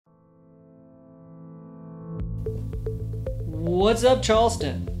What's up,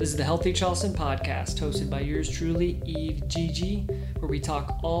 Charleston? This is the Healthy Charleston podcast, hosted by yours truly, Eve Gigi, where we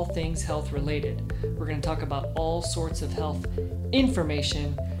talk all things health related. We're going to talk about all sorts of health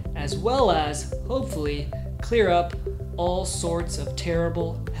information, as well as, hopefully, clear up all sorts of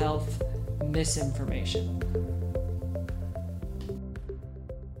terrible health misinformation.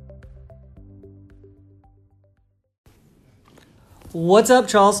 What's up,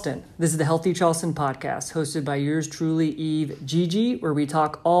 Charleston? This is the Healthy Charleston podcast, hosted by yours truly, Eve Gigi, where we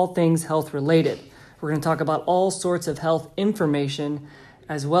talk all things health related. We're going to talk about all sorts of health information,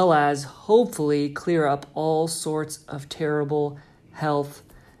 as well as hopefully clear up all sorts of terrible health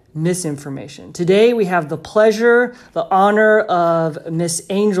misinformation. Today we have the pleasure, the honor of Miss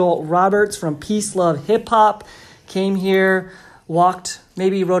Angel Roberts from Peace Love Hip Hop. Came here, walked,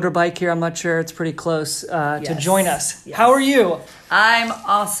 maybe rode her bike here, I'm not sure, it's pretty close, to join us. Yes. How are you? I'm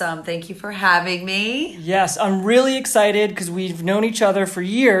awesome. Thank you for having me. Yes, I'm really excited because we've known each other for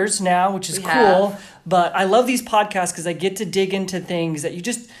years now, which is cool. But I love these podcasts because I get to dig into things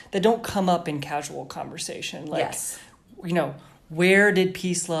that don't come up in casual conversation. Like, you know, where did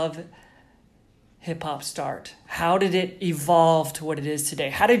Peace Love Hip Hop start? How did it evolve to what it is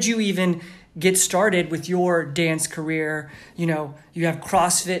today? How did you even get started with your dance career? You know, you have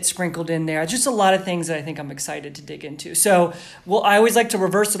CrossFit sprinkled in there. Just a lot of things that I think I'm excited to dig into. So, I always like to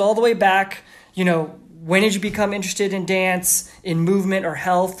reverse it all the way back. You know, when did you become interested in dance, in movement or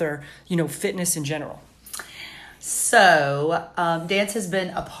health or, fitness in general? So, dance has been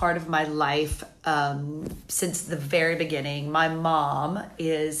a part of my life since the very beginning. My mom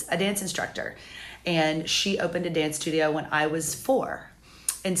is a dance instructor, and she opened a dance studio when I was 4.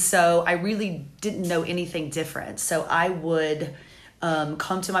 And so I really didn't know anything different. So I would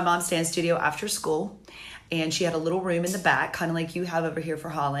come to my mom's dance studio after school, and she had a little room in the back, kind of like you have over here for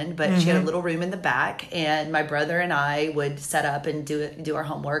Holland, but she had a little room in the back, and my brother and I would set up and do our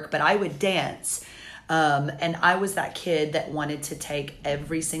homework, but I would dance. And I was that kid that wanted to take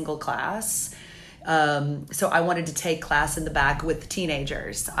every single class. So I wanted to take class in the back with the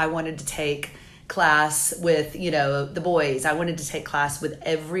teenagers. I wanted to take class with, the boys. I wanted to take class with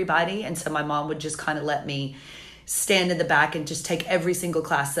everybody. And so my mom would just kind of let me stand in the back and just take every single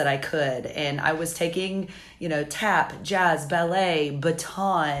class that I could. And I was taking, tap, jazz, ballet,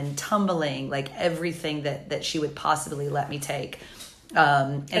 baton, tumbling, like everything that she would possibly let me take.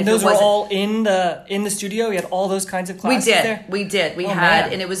 And those were all in the studio? You had all those kinds of classes there? We did.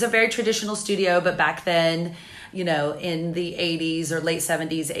 And it was a very traditional studio, but back then, in the 80s or late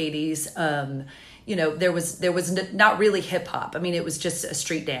 70s, 80s, there was not really hip hop. I mean, it was just a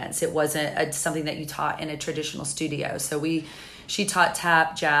street dance. It wasn't something that you taught in a traditional studio. So she taught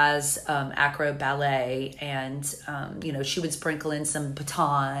tap, jazz, acro, ballet, and, she would sprinkle in some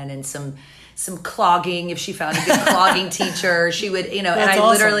baton and some clogging if she found a good clogging teacher. She would, and I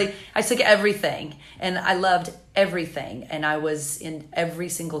awesome. I took everything, and I loved everything, and I was in every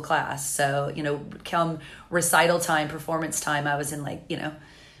single class. So, come recital time, performance time, I was in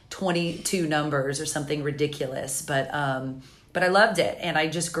 22 numbers or something ridiculous, but I loved it. And I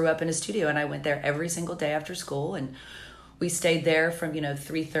just grew up in a studio, and I went there every single day after school, and we stayed there from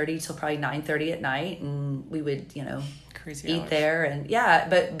 3:30 till probably 9:30 at night, and we would crazy eat hours. there. And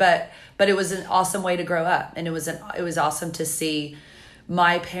but it was an awesome way to grow up, and it was awesome to see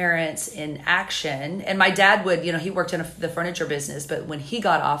my parents in action. And my dad would, he worked in the furniture business, but when he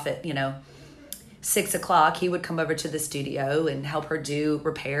got off at 6:00, he would come over to the studio and help her do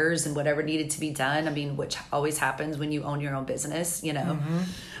repairs and whatever needed to be done. I mean, which always happens when you own your own business,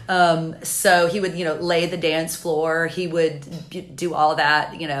 So he would, lay the dance floor. He would do all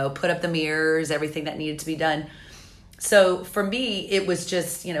that, put up the mirrors, everything that needed to be done. So for me, it was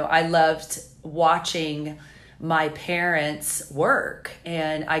just, I loved watching my parents work,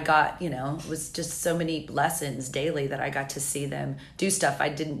 and I got, it was just so many lessons daily that I got to see them do stuff I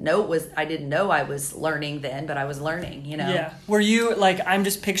didn't know I was learning then, but I was learning, Yeah. Were you I'm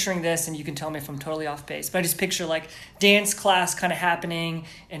just picturing this, and you can tell me if I'm totally off base, but I just picture dance class kind of happening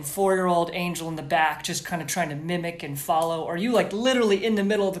and 4-year-old Angel in the back just kind of trying to mimic and follow. Or are you literally in the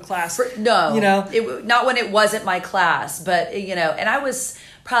middle of the class? No, not when it wasn't my class, but and I was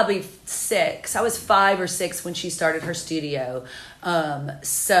probably 6. I was 5 or 6 when she started her studio.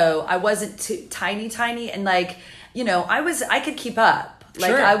 So I wasn't too tiny. And I could keep up.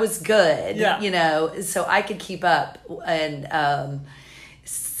 Sure. I was good, so I could keep up. And,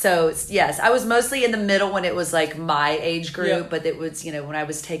 so yes, I was mostly in the middle when it was my age group, but it was, when I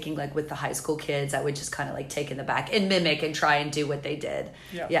was taking with the high school kids, I would just kind of take in the back and mimic and try and do what they did.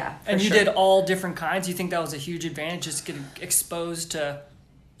 Yeah. And you did all different kinds. You think that was a huge advantage, just getting exposed to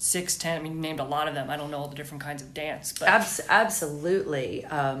 6, 10? I mean, you named a lot of them. I don't know all the different kinds of dance. But Absolutely,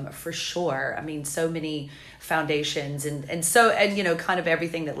 for sure. I mean, so many foundations and you know, kind of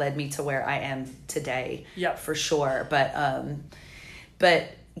everything that led me to where I am today. Yeah, for sure. But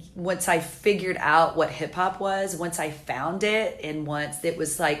once I figured out what hip hop was, once I found it, and once it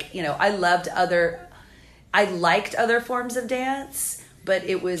was like, you know, I liked other forms of dance, but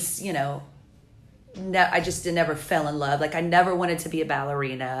it was, you know, I just never fell in love. Like, I never wanted to be a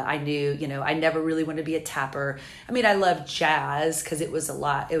ballerina. I knew, you know, I never really wanted to be a tapper. I mean, I loved jazz because it was a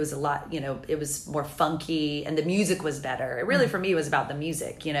lot, you know, it was more funky and the music was better. It really, for me, was about the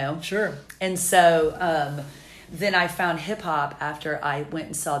music, you know? Sure. And so then I found hip hop after I went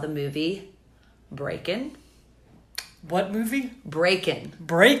and saw the movie Breakin'. What movie? Breakin'.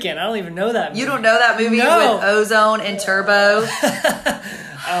 Breakin'. I don't even know that movie. You don't know that movie? No. With Ozone and Turbo?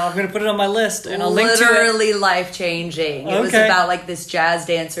 I'm going to put it on my list, and I'll link to it. Literally life-changing. It was Okay. about like this jazz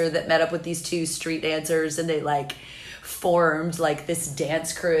dancer that met up with these two street dancers, and they like formed like this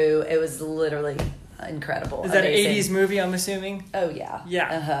dance crew. It was literally incredible. Is that an Amazing. 80s movie, I'm assuming? Oh, yeah.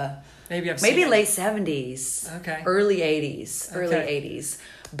 Yeah. Uh-huh. Maybe late 70s. Okay. Early 80s. Early 80s.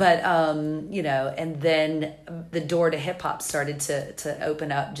 But, you know, and then the door to hip hop started to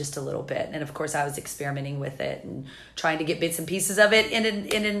open up just a little bit. And of course, I was experimenting with it and trying to get bits and pieces of it in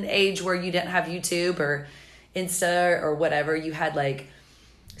an age where you didn't have YouTube or Insta or whatever. You had like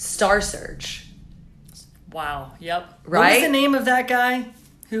Star Search. Wow. Yep. Right? What was the name of that guy?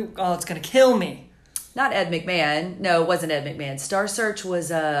 Oh, it's going to kill me. Not Ed McMahon. No, it wasn't Ed McMahon. Star Search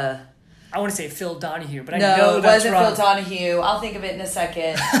was I want to say Phil Donahue, but I no, know it that's wasn't wrong. Phil Donahue. I'll think of it in a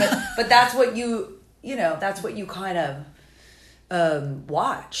second. But that's what you know, that's what you kind of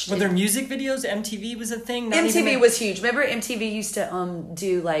watched. Were there music videos? MTV was a thing? MTV was huge. Remember MTV used to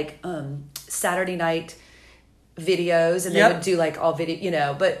do like Saturday night videos, and they would do like all video, you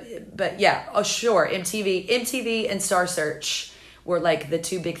know, but yeah, oh sure, MTV and Star Search were like the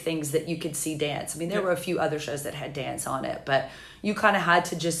two big things that you could see dance. I mean, there were a few other shows that had dance on it, but you kind of had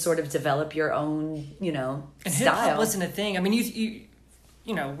to just sort of develop your own, you know, and style. hip hop wasn't a thing. I mean,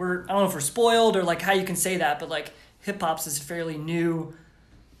 you know, I don't know if we're spoiled or like how you can say that, but like hip hop's is fairly new.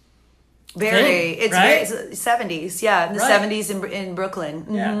 It's right? very 70s, yeah, in the 70s in Brooklyn.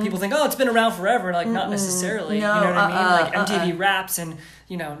 Mm-hmm. Yeah, people think, oh, it's been around forever, like not necessarily. No, you know what I mean? Like MTV Raps and,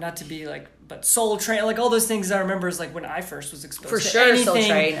 you know, not to be like, but Soul Train, like all those things I remember is like when I first was exposed For to sure, anything Soul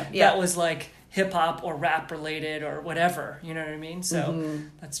Train. Yeah. that was like hip hop or rap related or whatever. You know what I mean? So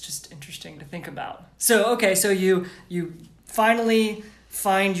that's just interesting to think about. So okay, so you finally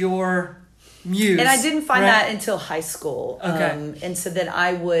find your muse, and I didn't find right? that until high school. Okay. And so then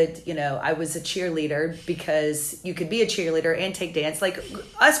I would, you know, I was a cheerleader because you could be a cheerleader and take dance. Like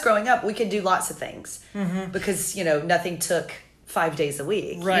us growing up, we could do lots of things because, you know, nothing took 5 days a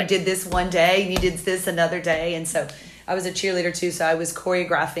week. Right. You did this one day and you did this another day. And so I was a cheerleader too. So I was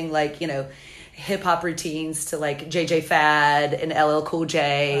choreographing like, you know, hip hop routines to like JJ Fad and LL Cool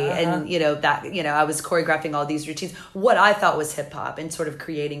J and you know that, you know, I was choreographing all these routines, what I thought was hip hop, and sort of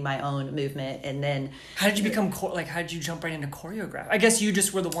creating my own movement. And then how did you become how did you jump right into choreograph? I guess you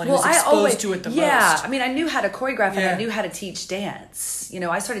just were the one who was exposed to it the most. I mean, I knew how to choreograph and I knew how to teach dance. You know,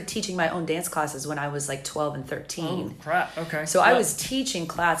 I started teaching my own dance classes when I was like 12 and 13. Oh, crap. Okay. So I was teaching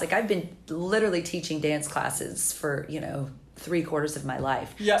class. Like I've been literally teaching dance classes for, you know, 3/4 of my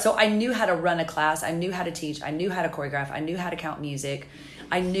life. Yeah. So I knew how to run a class. I knew how to teach. I knew how to choreograph. I knew how to count music.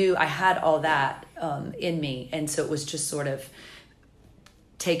 I knew I had all that in me. And so it was just sort of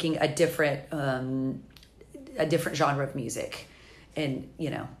taking a different genre of music and, you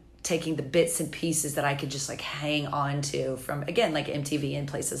know, taking the bits and pieces that I could just like hang on to from, again, like MTV and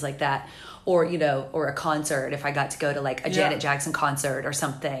places like that, or, you know, or a concert if I got to go to like a Janet Jackson concert or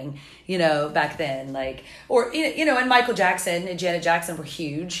something, you know, back then, like, or, you know, and Michael Jackson and Janet Jackson were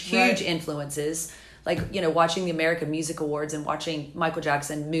huge influences. Like, you know, watching the American Music Awards and watching Michael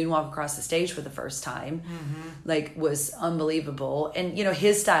Jackson moonwalk across the stage for the first time, like, was unbelievable. And, you know,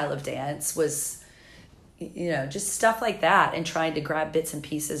 his style of dance was, you know, just stuff like that, and trying to grab bits and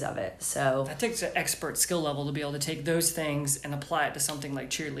pieces of it. So that takes an expert skill level to be able to take those things and apply it to something like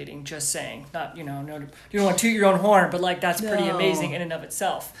cheerleading. Just saying, not, you know, no, you don't want to toot your own horn, but like that's pretty amazing in and of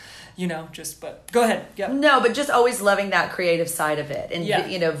itself. You know, but go ahead. Yep. No, but just always loving that creative side of it, and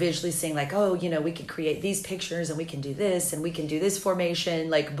you know, visually seeing like, oh, you know, we could create these pictures and we can do this and we can do this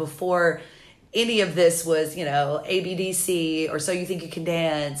formation. Like before any of this was, you know, ABDC or So You Think You Can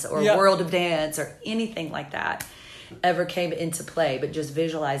Dance or World of Dance or anything like that ever came into play, but just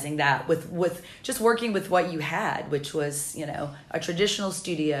visualizing that with just working with what you had, which was, you know, a traditional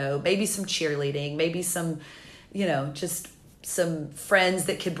studio, maybe some cheerleading, maybe some, you know, just some friends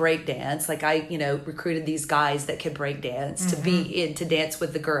that could break dance. Like I, recruited these guys that could break dance to be in to dance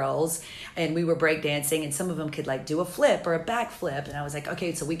with the girls, and we were break dancing, and some of them could like do a flip or a back flip, and I was like,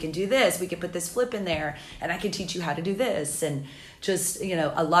 okay, so we can do this, we can put this flip in there, and I can teach you how to do this, and just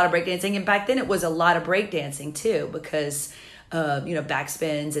a lot of break dancing. And back then it was a lot of break dancing too, because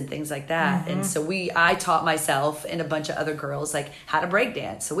backspins and things like that. And so I taught myself and a bunch of other girls like how to break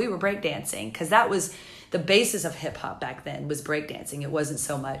dance. So we were break dancing because that was the basis of hip hop back then, was breakdancing. It wasn't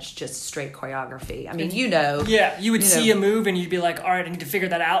so much just straight choreography. I mean, Yeah, you would see a move and you'd be like, all right, I need to figure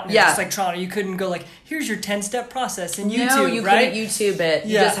that out. And just like Toronto, you couldn't go like, here's your 10-step process in YouTube, no, you right? couldn't YouTube it.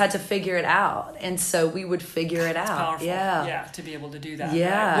 You just had to figure it out. And so we would figure it out. Powerful. Yeah. Yeah, to be able to do that.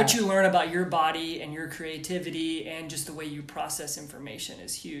 Yeah. Right? What you learn about your body and your creativity and just the way you process information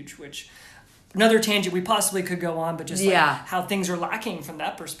is huge, which... Another tangent we possibly could go on, but just like how things are lacking from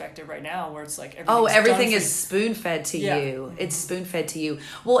that perspective right now, where it's like everything is spoon-fed to you. It's spoon-fed to you.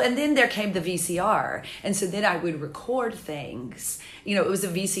 Well, and then there came the VCR, and so then I would record things. It was a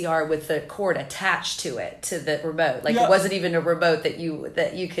VCR with the cord attached to it, to the remote. Like it wasn't even a remote that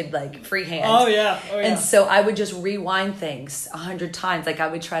you could like freehand. Oh yeah. And so I would just rewind things 100 times. Like I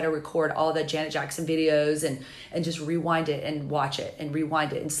would try to record all the Janet Jackson videos and just rewind it and watch it and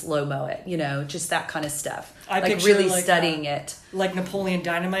rewind it and slow-mo it, just that kind of stuff. I like really studying it. Like Napoleon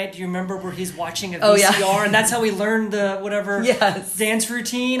Dynamite. Do you remember where he's watching a VCR and that's how he learned the whatever dance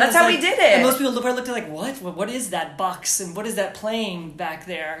routine? That's how we did it. And most people looked at like, what is that box and what is that playing back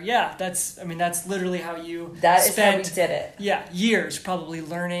there? Yeah, that's literally how you is how we did it. Yeah, years probably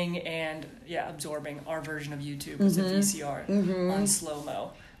learning and absorbing our version of YouTube was a VCR on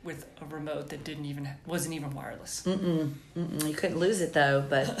slow-mo. With a remote that wasn't even wireless. You couldn't lose it though,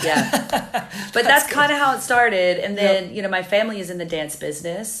 but yeah. But that's kind of how it started. And then, my family is in the dance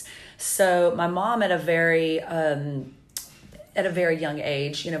business. So my mom at a very young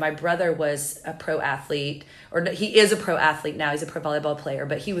age, my brother was a pro athlete, or he is a pro athlete now. He's a pro volleyball player,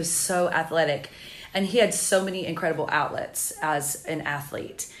 but he was so athletic and he had so many incredible outlets as an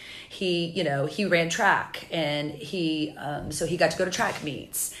athlete. He ran track and so he got to go to track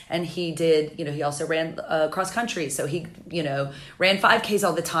meets, and he did, he also ran cross country. So he, ran 5Ks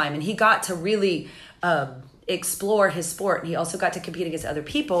all the time, and he got to really explore his sport. And he also got to compete against other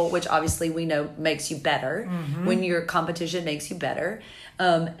people, which obviously we know makes you better when your competition makes you better.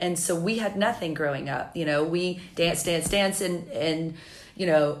 And so we had nothing growing up, we dance and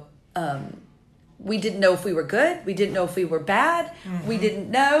we didn't know if we were good. We didn't know if we were bad. We didn't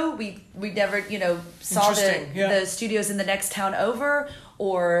know. We never, saw the studios in the next town over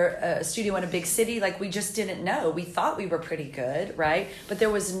or a studio in a big city. Like we just didn't know. We thought we were pretty good, right? But there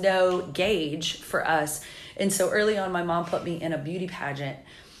was no gauge for us. And so early on, my mom put me in a beauty pageant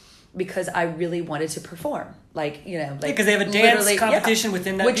because I really wanted to perform. Because they have a dance competition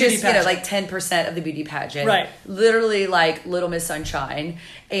within that beauty pageant. Which is, 10% of the beauty pageant. Right. Literally like Little Miss Sunshine.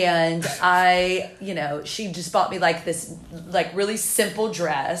 And I, she just bought me this really simple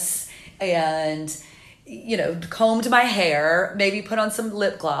dress and, combed my hair, maybe put on some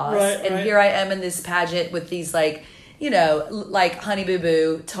lip gloss. And here I am in this pageant with these like Honey Boo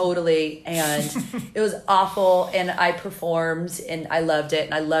Boo, totally. And it was awful. And I performed and I loved it.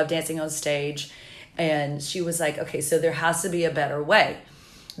 And I loved dancing on stage. And she was like, okay, so there has to be a better way,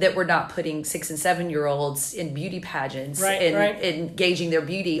 that we're not putting 6 and 7-year-olds in beauty pageants and engaging their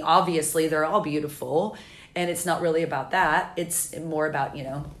beauty. Obviously, they're all beautiful. And it's not really about that. It's more about,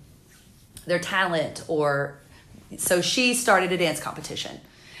 their talent. So she started a dance competition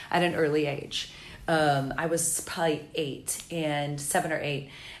at an early age. I was probably 7 or 8.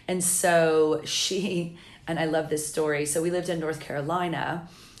 And so and I love this story. So we lived in North Carolina,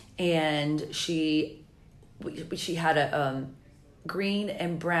 and she had a green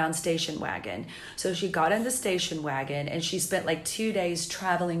and brown station wagon. So she got in the station wagon and she spent 2 days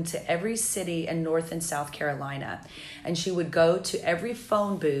traveling to every city in North and South Carolina. And she would go to every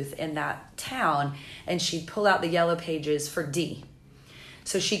phone booth in that town and she'd pull out the yellow pages for D.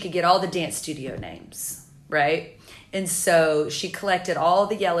 So she could get all the dance studio names, right? And so she collected all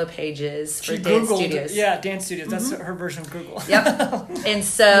the yellow pages for dance studios. Yeah, dance studios. That's her version of Google. Yep. And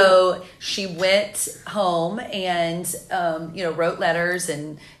so she went home and, wrote letters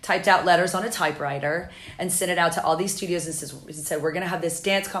and typed out letters on a typewriter and sent it out to all these studios and said, we're going to have this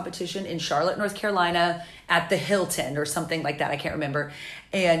dance competition in Charlotte, North Carolina at the Hilton or something like that. I can't remember.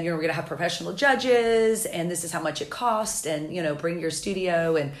 And, we're going to have professional judges and this is how much it costs and, bring your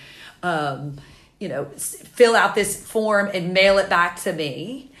studio and, fill out this form and mail it back to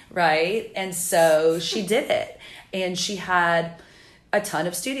me, right? And so she did it. And she had a ton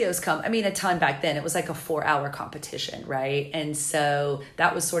of studios come. I mean, a ton back then. It was like a 4-hour competition, right? And so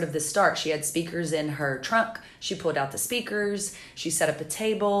that was sort of the start. She had speakers in her trunk. She pulled out the speakers. She set up a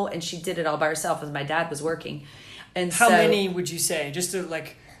table, and she did it all by herself as my dad was working. And how many would you say? Just to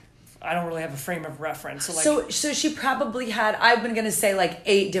like, I don't really have a frame of reference. So so she probably had, I've been going to say like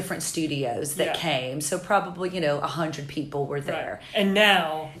 8 different studios that came. So probably, 100 people were there. Right. And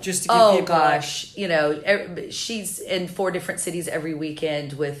now, just to give people gosh, she's in 4 different cities every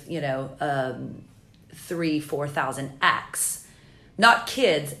weekend with, 3,000-4,000 acts. Not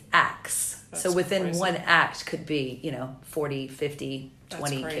kids, acts. That's so within crazy. One act could be, 40, 50,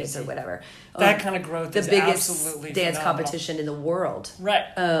 20 kids or whatever. That kind of growth is biggest absolutely dance phenomenal. Competition in the world. Right.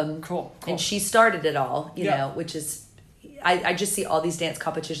 Cool. And she started it all, you know, which is, I just see all these dance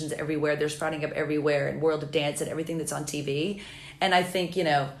competitions everywhere. They're sprouting up everywhere, and World of Dance and everything that's on TV. And I think,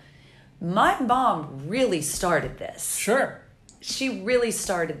 my mom really started this. Sure. She really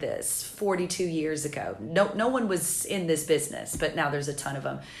started this 42 years ago. No one was in this business, but now there's a ton of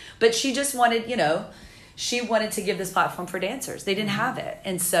them. But she just wanted, she wanted to give this platform for dancers. They didn't have it.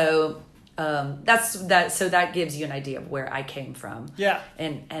 And so that's that. So that gives you an idea of where I came from. Yeah.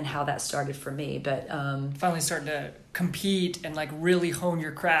 And how that started for me. But finally starting to compete and like really hone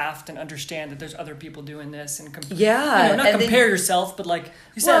your craft and understand that there's other people doing this and not compare yourself, but like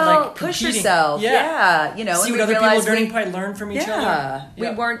you said, like push competing. yourself. Yeah. See what other people are doing, probably learn from each other. Yeah.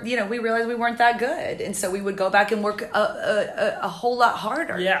 We weren't, we realized we weren't that good. And so we would go back and work a whole lot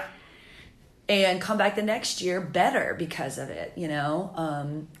harder. Yeah. And come back the next year better because of it,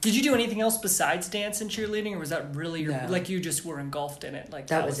 Did you do anything else besides dance and cheerleading, or was that really like you just were engulfed in it? Like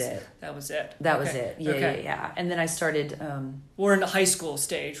that was it. That was it. That was it. Yeah. And then I started. We're in the high school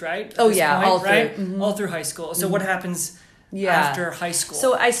stage, right? All through, right? Mm-hmm. All through high school. So what happens after high school?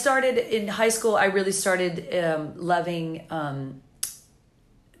 So I started in high school. I really started loving.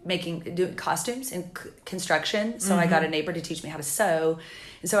 Doing costumes and construction. So I got a neighbor to teach me how to sew.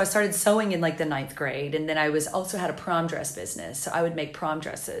 And so I started sewing in like the 9th grade. And then I also had a prom dress business. So I would make prom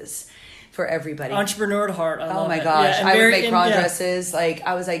dresses for everybody. Entrepreneur at heart. I love my it. gosh. I would make prom dresses. Like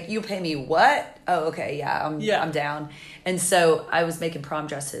I was like, you pay me what? Oh, okay. Yeah, I'm down. And so I was making prom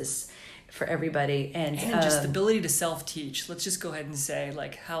dresses for everybody. And just the ability to self-teach. Let's just go ahead and say,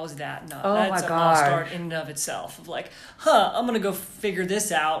 like, how is that not? Oh that's my a God. lost art in and of itself. Of like, I'm going to go figure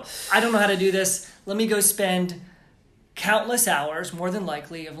this out. I don't know how to do this. Let me go spend countless hours, more than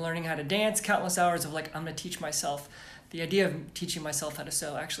likely, of learning how to dance, countless hours of like, I'm going to teach myself. The idea of teaching myself how to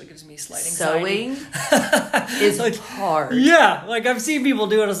sew actually gives me slight anxiety. Sewing is like, hard. Yeah, like I've seen people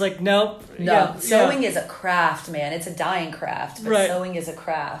do it. I was like, nope. No, sewing is a craft, man. It's a dying craft, but sewing is a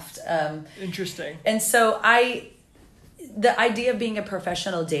craft. Interesting. And so the idea of being a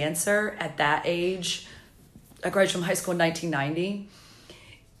professional dancer at that age, I graduated from high school in 1990.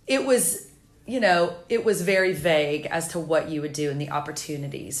 It was very vague as to what you would do and the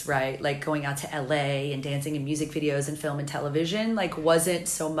opportunities, right? Like going out to LA and dancing in music videos and film and television, like wasn't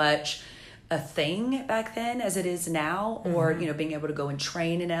so much a thing back then as it is now, or, being able to go and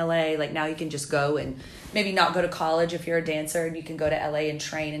train in LA. Like now you can just go and maybe not go to college if you're a dancer, and you can go to LA and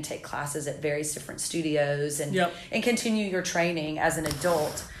train and take classes at various different studios and continue your training as an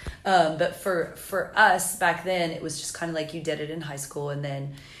adult. But for us back then, it was just kind of like you did it in high school and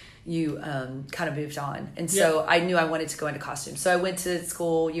then you kind of moved on. And so I knew I wanted to go into costumes. So I went to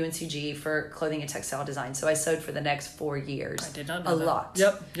school, UNCG, for clothing and textile design. So I sewed for the next 4 years. I did not know a that. lot.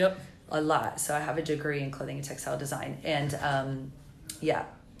 Yep. A lot. So I have a degree in clothing and textile design. And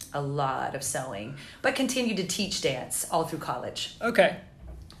a lot of sewing. But continued to teach dance all through college. Okay.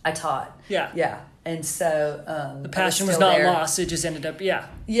 I taught. Yeah. And so the passion was not lost. It just ended up,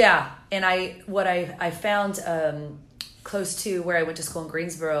 Yeah. And I found close to where I went to school in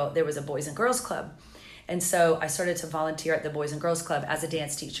Greensboro, there was a Boys and Girls Club. And so I started to volunteer at the Boys and Girls Club as a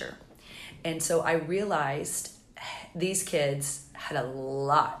dance teacher. And so I realized these kids had a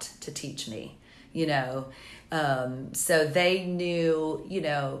lot to teach me, so they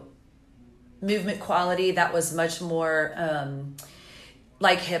knew, movement quality that was much more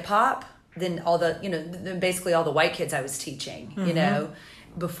like hip hop than all the, basically all the white kids I was teaching,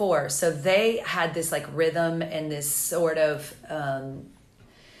 before. So they had this like rhythm and this sort of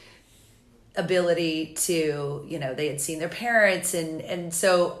ability to, they had seen their parents, and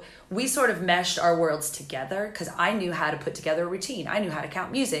so we sort of meshed our worlds together because I knew how to put together a routine. I knew how to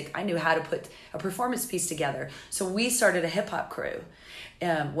count music. I knew how to put a performance piece together. So we started a hip hop crew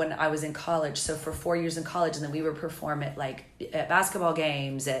when I was in college. So for 4 years in college, and then we would perform at basketball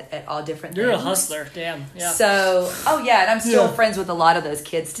games, at all different You're things. a hustler, damn. Yeah. So, and I'm still friends with a lot of those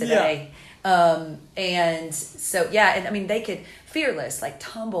kids today. And so, yeah, and I mean, they could fearless, like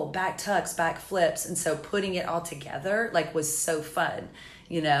tumble, back tucks, back flips. And so putting it all together, like, was so fun,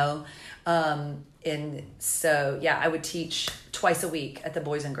 you know? And so, yeah, I would teach twice a week at the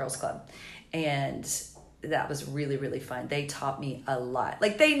Boys and Girls Club. And that was really, really fun. They taught me a lot.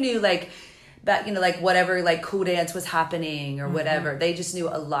 Like, they knew, like, that, you know, like, whatever, like, cool dance was happening or whatever. They just knew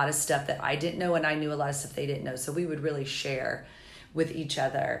a lot of stuff that I didn't know, and I knew a lot of stuff they didn't know. So we would really share with each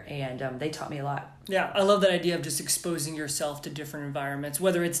other, and they taught me a lot. Yeah, I love that idea of just exposing yourself to different environments,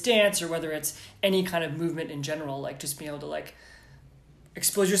 whether it's dance or whether it's any kind of movement in general, like just being able to like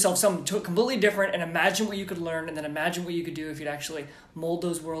expose yourself to completely different and imagine what you could learn, and then imagine what you could do if you'd actually mold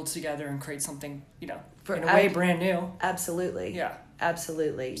those worlds together and create something, you know, in a way brand new. Absolutely. Yeah.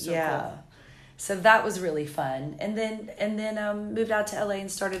 Absolutely. So yeah. cool. So that was really fun. And then moved out to LA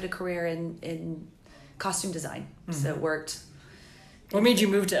and started a career in costume design. So it worked. What made you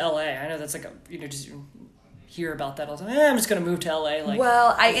move to LA? I know that's like a, you know, just you hear about that all the time. I'm just going to move to LA. Like,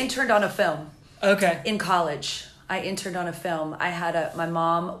 well, I interned on a film. Okay. In college. I interned on a film. I had my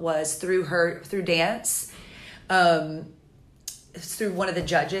mom was through dance, through one of the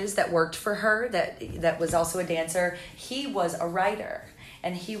judges that worked for her that was also a dancer. He was a writer.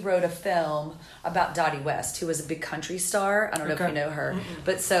 And he wrote a film about Dottie West, who was a big country star. I don't know if you know her.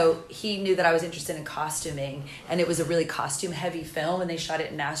 But so he knew that I was interested in costuming. And it was a really costume-heavy film. And they shot it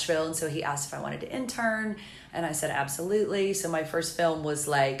in Nashville. And so he asked if I wanted to intern. And I said, absolutely. So my first film was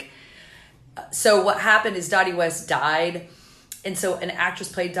like... So what happened is Dottie West died. And so an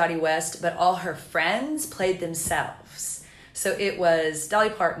actress played Dottie West. But all her friends played themselves. So it was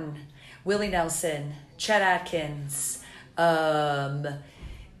Dolly Parton, Willie Nelson, Chet Atkins...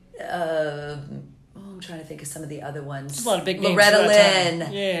 I'm trying to think of some of the other ones. There's a lot of big names. Loretta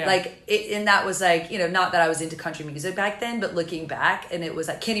Lynn. Yeah. Like, and that was like, you know, not that I was into country music back then, but looking back, and it was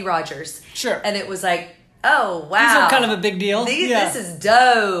like Kenny Rogers. Sure. And it was like, oh, wow. These are kind of a big deal. This is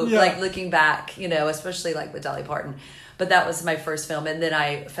dope. Yeah. Like, looking back, you know, especially like with Dolly Parton. But that was my first film, and then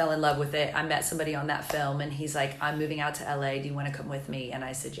I fell in love with it. I met somebody on that film, and he's like, I'm moving out to LA. Do you want to come with me? And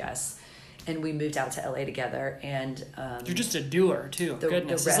I said yes. And we moved out to LA together, and you're just a doer too.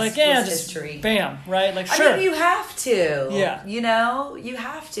 Goodness, the it's rest like was just history. Bam, right? Like sure. I mean, you have to. Yeah. You know, you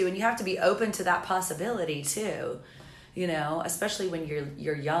have to, and you have to be open to that possibility too. You know, especially when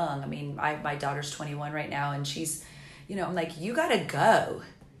you're young. I mean, my daughter's 21 right now, and she's, you know, I'm like, you gotta go.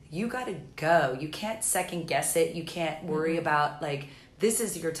 You gotta go. You can't second guess it. You can't worry about like, this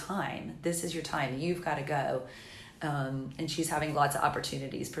is your time. This is your time. You've got to go. And she's having lots of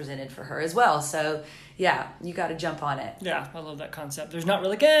opportunities presented for her as well. So yeah, you got to jump on it. Yeah, I love that concept. There's not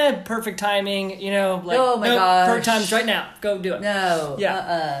really like perfect timing, you know, like oh my gosh, perfect time's right now. Go do it. No.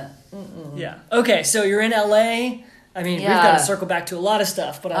 Yeah. Yeah. Okay, so you're in LA. I mean, we've got to circle back to a lot of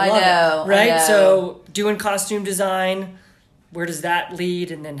stuff, but I love it. Right? I know. So doing costume design, where does that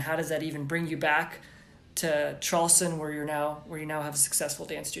lead, and then how does that even bring you back to Charleston, where you now have a successful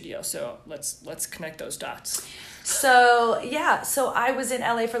dance studio? So let's connect those dots. So I was in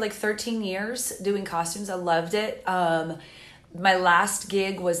LA for like 13 years doing costumes. I loved it. My last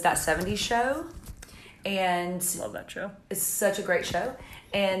gig was that 70s show, and love that show. It's such a great show.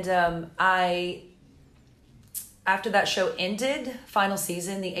 And after that show ended, final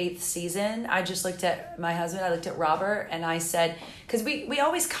season, the 8th season, I just looked at my husband, I looked at Robert, and I said, because we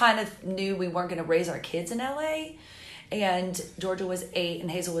always kind of knew we weren't going to raise our kids in LA. And Georgia was 8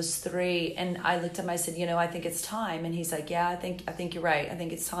 and Hazel was 3. And I looked at him, I said, you know, I think it's time. And he's like, yeah, I think you're right. I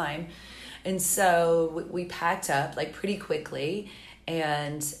think it's time. And so we packed up like pretty quickly,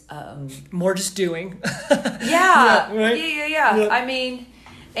 and more just doing. Yeah. Right? Yeah. I mean,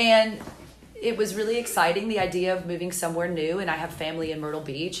 and it was really exciting, the idea of moving somewhere new. And I have family in Myrtle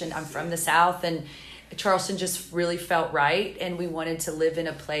Beach, and I'm from the South, and Charleston just really felt right. And we wanted to live in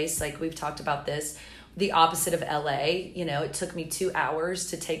a place, like we've talked about this, the opposite of LA. You know, it took me 2 hours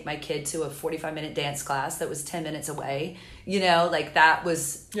to take my kid to a 45-minute dance class that was 10 minutes away. You know, like that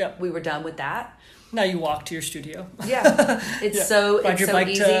was, we were done with that. Now you walk to your studio. Yeah. It's so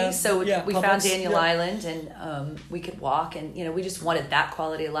easy. So we found Daniel Island, and we could walk, and, you know, we just wanted that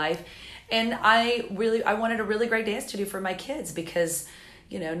quality of life. And I wanted a really great dance studio for my kids, because,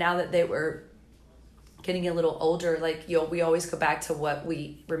 you know, now that they were getting a little older, like, we always go back to what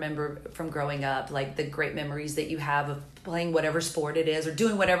we remember from growing up, like the great memories that you have of playing whatever sport it is or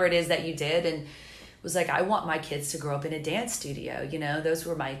doing whatever it is that you did. And it was like, I want my kids to grow up in a dance studio. You know, those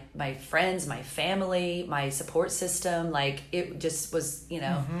were my friends, my family, my support system. Like, it just was, you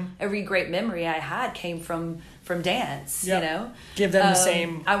know, every great memory I had came from dance. You know, give them the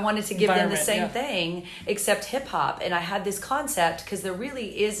same. I wanted to give them the same thing, except hip hop. And I had this concept, because there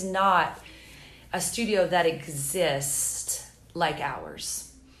really is not a studio that exists like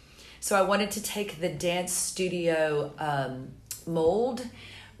ours. So I wanted to take the dance studio mold,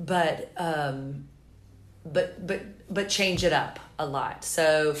 but change it up a lot.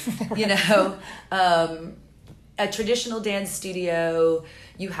 So, a traditional dance studio,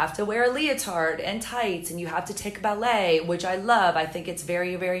 you have to wear a leotard and tights, and you have to take ballet, which I love. I think it's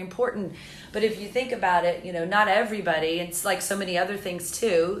very, very important. But if you think about it, not everybody, it's like so many other things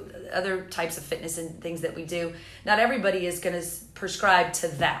too, other types of fitness and things that we do, not everybody is going to prescribe to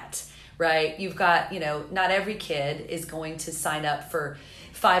that, right? You've got, not every kid is going to sign up for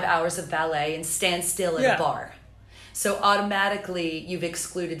 5 hours of ballet and stand still at a bar. So automatically you've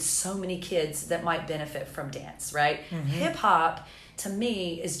excluded so many kids that might benefit from dance, right? Mm-hmm. Hip hop to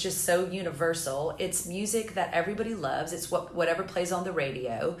me is just so universal. It's music that everybody loves. It's whatever plays on the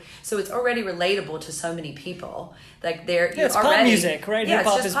radio. So it's already relatable to so many people. Like it's already, pop music, right? Yeah, hip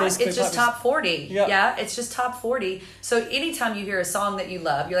hop is basically it's just top 40. Yep. Yeah, it's just top 40. So anytime you hear a song that you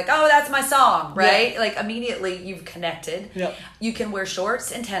love, you're like, oh, that's my song, right? Like immediately you've connected. Yep. You can wear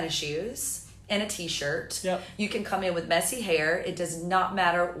shorts and tennis shoes and a t-shirt. Yep. You can come in with messy hair. It does not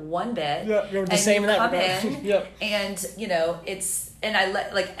matter one bit. Yep, you're the same in that regard. Yep. And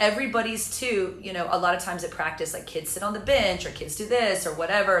everybody's too, a lot of times at practice, like kids sit on the bench or kids do this or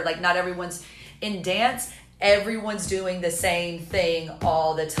whatever. Like not everyone's in dance. Everyone's doing the same thing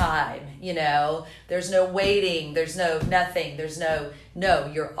all the time. There's no waiting. There's no nothing. There's no,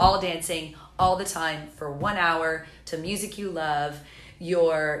 you're all dancing all the time for 1 hour to music you love.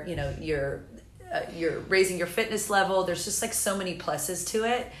 You're raising your fitness level. There's just like so many pluses to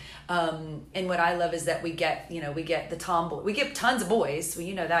it. And what I love is that we get the tomboy. We get tons of boys.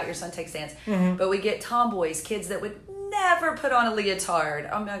 Well, that your son takes dance, but we get tomboys, kids that would never put on a leotard.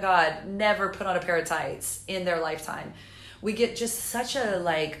 Oh my God, never put on a pair of tights in their lifetime. We get just such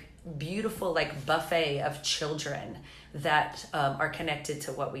a beautiful buffet of children that are connected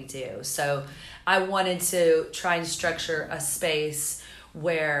to what we do. So I wanted to try and structure a space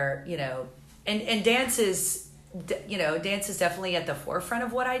where, and dance is definitely at the forefront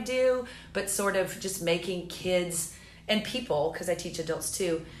of what I do, but sort of just making kids and people, because I teach adults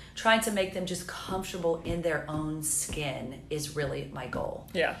too, trying to make them just comfortable in their own skin is really my goal.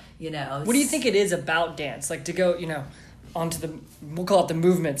 Yeah. What do you think it is about dance? Like to go, onto we'll call it the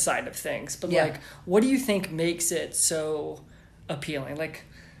movement side of things, but what do you think makes it so appealing? Like,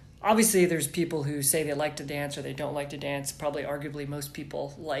 obviously there's people who say they like to dance or they don't like to dance. Probably arguably most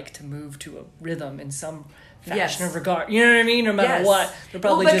people like to move to a rhythm in some fashion or regard. You know what I mean? No matter what. They're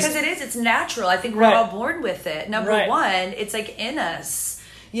probably because it's natural. I think we're all born with it. Number one, it's like in us.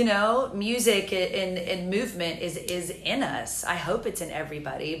 Music and movement is in us. I hope it's in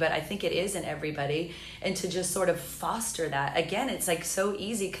everybody, but I think it is in everybody. And to just sort of foster that, again, it's like so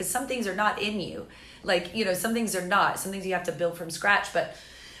easy because some things are not in you. Some things are not. Some things you have to build from scratch, but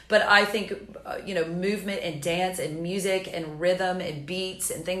I think, movement and dance and music and rhythm and beats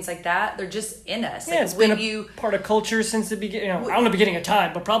and things like that, they're just in us. Yeah, it's been a part of culture since the beginning, I don't know, beginning of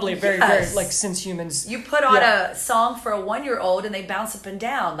time, but probably very, very, since humans. You put on a song for a 1-year-old and they bounce up and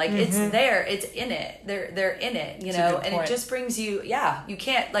down. It's there, it's in it. They're in it, and it just brings you, you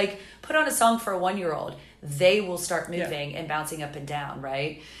can't, put on a song for a 1-year-old. They will start moving and bouncing up and down,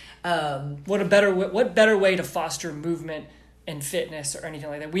 right? What better way to foster movement and fitness or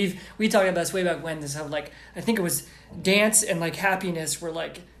anything like that. We talked about this way back when, this how I think it was dance and happiness were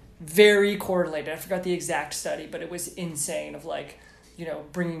very correlated. I forgot the exact study, but it was insane of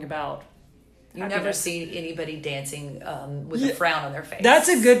bringing about you never see anybody dancing with a frown on their face. That's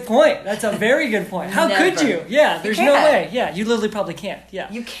a good point. That's a very good point. How could you? Yeah, there's no way. Yeah, you literally probably can't.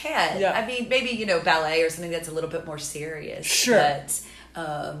 Yeah. You can. Yeah. I mean, maybe, ballet or something that's a little bit more serious. Sure.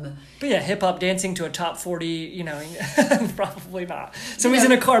 But yeah, hip hop dancing to a top 40, probably not. Somebody's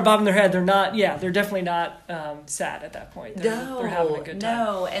in a car bobbing their head. They're not. Yeah, they're definitely not sad at that point. They're having a good time.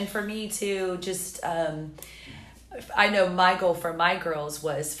 No, and for me too, just I know my goal for my girls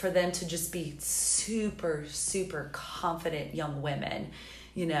was for them to just be super, super confident young women.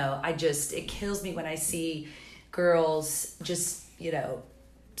 It kills me when I see girls just,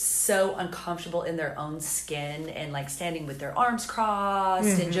 so uncomfortable in their own skin and standing with their arms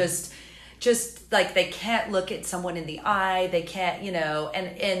crossed and just they can't look at someone in the eye. They can't,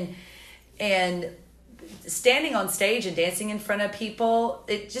 and standing on stage and dancing in front of people,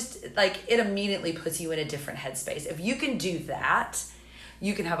 it just it immediately puts you in a different headspace. If you can do that,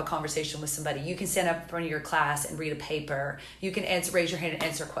 you can have a conversation with somebody. You can stand up in front of your class and read a paper. You can raise your hand and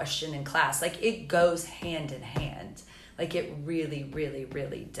answer a question in class. It goes hand in hand. It really, really,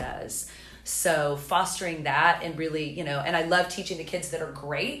 really does. So fostering that and really, and I love teaching the kids that are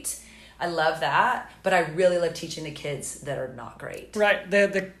great. I love that, but I really love teaching the kids that are not great. Right.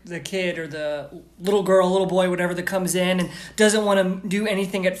 The kid or the little girl, little boy, whatever, that comes in and doesn't want to do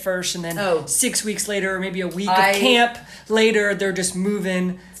anything at first, and then 6 weeks later or maybe a week of camp later, they're just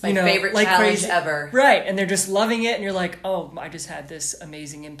moving. It's my favorite like challenge crazy. Ever. Right. And they're just loving it, and you're like, oh, I just had this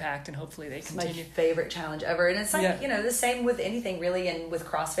amazing impact, and hopefully they continue. My favorite challenge ever. And it's like, the same with anything really, and with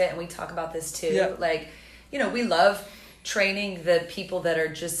CrossFit, and we talk about this too. Yeah. Like, we love training the people that are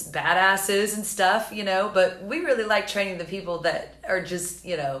just badasses and stuff, but we really like training the people that are just,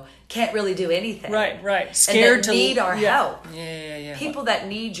 can't really do anything. Right. Scared and that need our help. Yeah. People that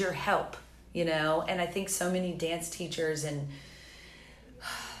need your help, and I think so many dance teachers and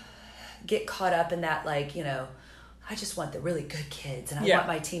get caught up in that, like, I just want the really good kids and I want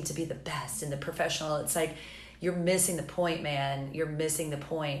my team to be the best and the professional. It's like, you're missing the point, man. You're missing the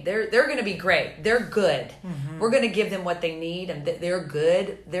point. They're going to be great. They're good. Mm-hmm. We're going to give them what they need, and they're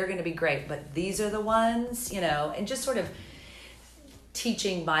good. They're going to be great. But these are the ones, and just sort of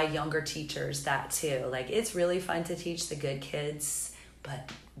teaching my younger teachers that too. Like, it's really fun to teach the good kids,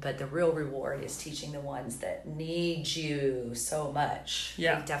 but the real reward is teaching the ones that need you so much.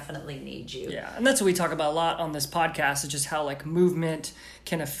 Yeah. They definitely need you. Yeah. And that's what we talk about a lot on this podcast, is just how like movement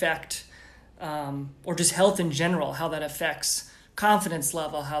can affect or just health in general, how that affects confidence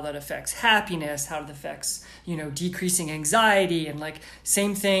level, how that affects happiness, how it affects, decreasing anxiety, and like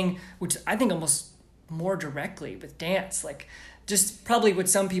same thing, which I think almost more directly with dance, like just probably what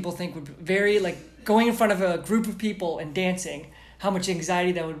some people think would very like going in front of a group of people and dancing, how much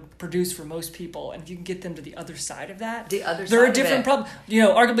anxiety that would produce for most people. And if you can get them to the other side of that, they're a different problem.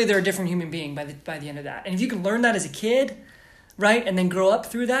 Arguably they're a different human being by the end of that. And if you can learn that as a kid, right, and then grow up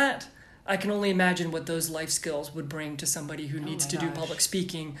through that, I can only imagine what those life skills would bring to somebody who needs to do public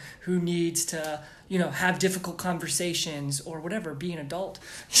speaking, who needs to, have difficult conversations or whatever, be an adult.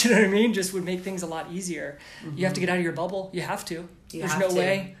 You know what I mean? Just would make things a lot easier. Mm-hmm. You have to get out of your bubble. You have to. There's no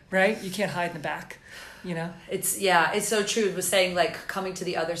way, right? You can't hide in the back, It's so true. It was saying like coming to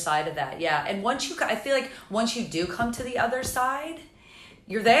the other side of that. Yeah. And I feel like once you do come to the other side,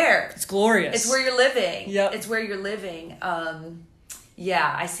 you're there. It's glorious. It's where you're living. Yeah. It's where you're living.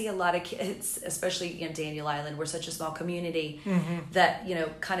 Yeah, I see a lot of kids, especially in Daniel Island. We're such a small community that,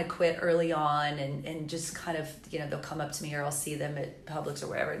 kind of quit early on and just kind of, they'll come up to me or I'll see them at Publix or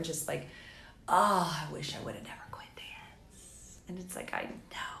wherever and just like, I wish I would have never quit dance. And it's like, I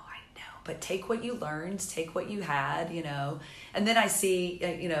know. But take what you learned, take what you had, And then I see,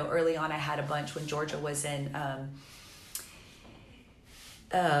 early on I had a bunch when Georgia was in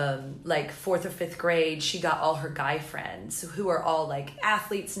like 4th or 5th grade. She got all her guy friends who are all like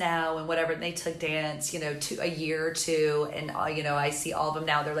athletes now and whatever, and they took dance a year or two, and I see all of them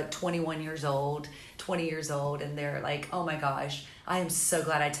now, they're like 21 years old, 20 years old, and they're like, oh my gosh, I am so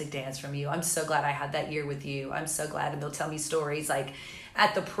glad I took dance from you. I'm so glad I had that year with you. I'm so glad. And they'll tell me stories like,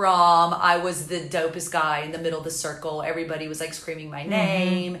 at the prom, I was the dopest guy in the middle of the circle. Everybody was like screaming my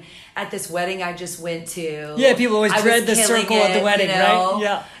name. At this wedding I just went to. Yeah, people always dread the circle at the wedding, right?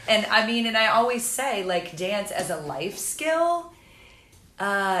 Yeah. And and I always say, like, dance as a life skill,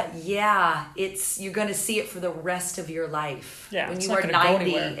 you're going to see it for the rest of your life. Yeah, when you are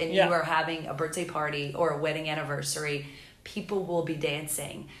 90 and you are having a birthday party or a wedding anniversary, people will be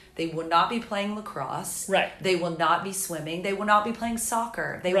dancing. They will not be playing lacrosse. Right. They will not be swimming. They will not be playing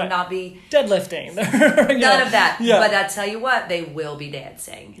soccer. They will not be deadlifting. None of that. Yeah. But I tell you what, they will be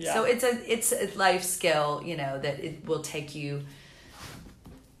dancing. Yeah. So it's a life skill, that it will take you.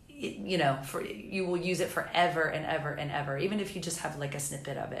 You will use it forever and ever and ever, even if you just have like a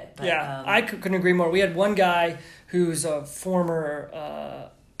snippet of it. But, I couldn't agree more. We had one guy who's a former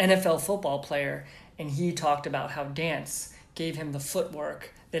NFL football player, and he talked about how dance gave him the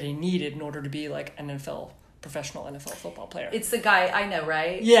footwork that he needed in order to be like an professional NFL football player. It's the guy I know,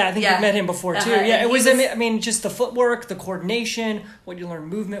 right? Yeah, I think you've met him before too. Yeah, it was just the footwork, the coordination, what you learn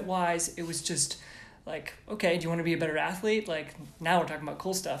movement-wise. It was just like, okay, do you want to be a better athlete? Like, now we're talking about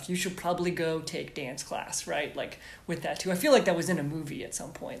cool stuff. You should probably go take dance class, right? Like, with that too. I feel like that was in a movie at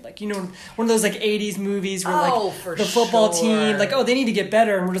some point. Like, one of those like 80s movies where the football team, like, they need to get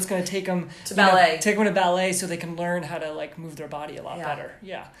better, and we're just going to take them to ballet. Take them to ballet so they can learn how to like move their body a lot better.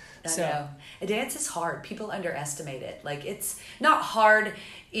 Yeah. I know. Dance is hard. People underestimate it. Like, it's not hard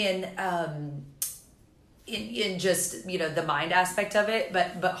in just, the mind aspect of it,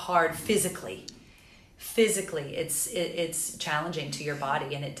 but hard physically. Physically, it's challenging to your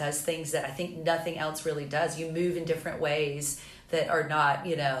body, and it does things that I think nothing else really does. You move in different ways that are not,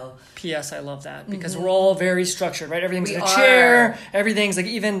 you know. P.S. I love that because we're all very structured, right? Everything's in a are. chair. Everything's like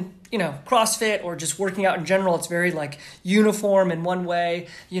even, you know, CrossFit or just working out in general. It's very like uniform in one way.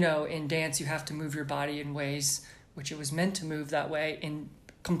 You know, in dance, you have to move your body in ways which it was meant to move that way in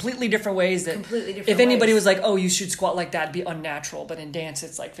completely different ways that if anybody was like, oh, you should squat like that, it'd be unnatural. But in dance,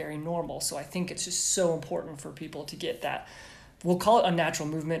 it's like very normal. So I think it's just so important for people to get that. We'll call it unnatural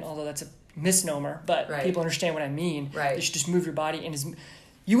movement, although that's a misnomer, but people understand what I mean. Right. You should just move your body, and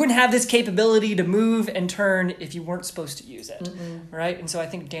you wouldn't have this capability to move and turn if you weren't supposed to use it, right? And so I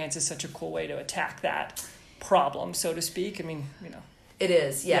think dance is such a cool way to attack that problem, so to speak. I mean, you know. It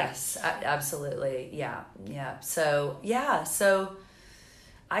is, yes, absolutely, yeah. So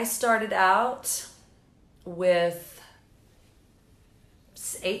I started out with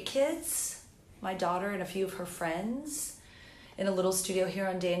 8 kids, my daughter and a few of her friends, in a little studio here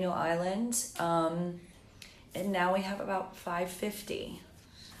on Daniel Island. And now we have about 550.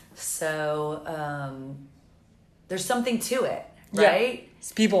 So there's something to it, right? Yeah.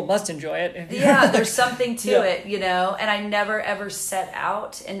 People must enjoy it. Yeah, there's something to it, you know? And I never ever set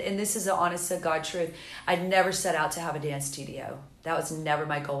out, and this is the honest to God truth, I never set out to have a dance studio. That was never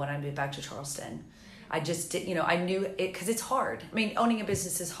my goal when I moved back to Charleston. I just did, you know, I knew it because it's hard. I mean, owning a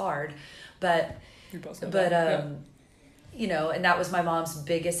business is hard, but you know, and that was my mom's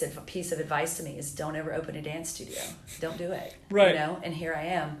biggest piece of advice to me is don't ever open a dance studio. Don't do it. Right. You know, and here I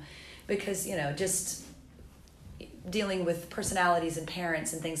am because, you know, just dealing with personalities and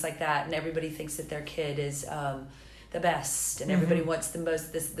parents and things like that. And everybody thinks that their kid is the best and everybody wants the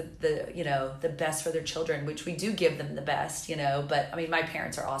most, the you know, the best for their children, which we do give them the best, you know, but I mean, my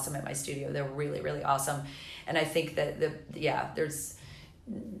parents are awesome at my studio. They're really, really awesome. And I think that there's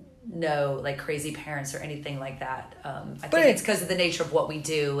no like crazy parents or anything like that. I think it's because of the nature of what we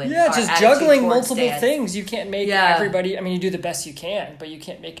do and just juggling multiple things. You can't make everybody, I mean, you do the best you can, but you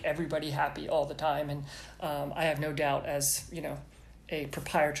can't make everybody happy all the time. And I have no doubt as, you know, a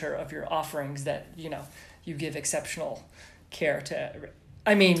proprietor of your offerings that, you know, you give exceptional care to,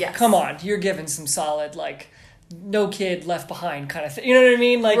 I mean, come on, you're giving some solid, like, no kid left behind kind of thing. You know what I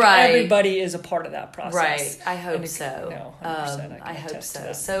mean? Like everybody is a part of that process. Right. I hope so. No, 100%. I hope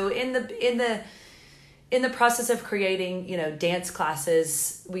so. So in the process of creating, you know, dance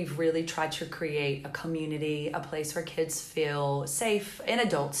classes, we've really tried to create a community, a place where kids feel safe, and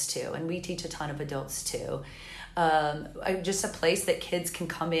adults too. And we teach a ton of adults too. Just a place that kids can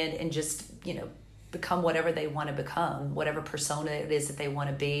come in and just, you know, become whatever they want to become, whatever persona it is that they want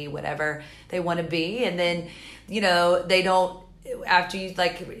to be, whatever they want to be. And then, you know, they don't, after you,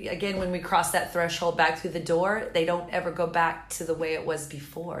 like, again, when we cross that threshold back through the door, they don't ever go back to the way it was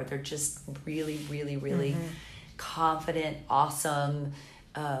before. They're just really, really, really confident, awesome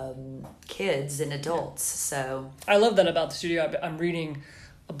kids and adults. So I love that about the studio. I'm reading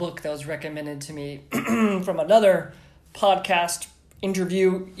a book that was recommended to me from another podcast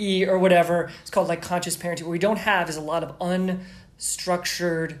interviewee or whatever. It's called like Conscious Parenting. What we don't have is a lot of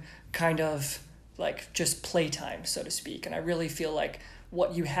unstructured kind of like just playtime, so to speak. And I really feel like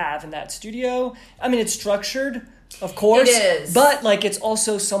what you have in that studio, I mean, it's structured, of course, it is, but like it's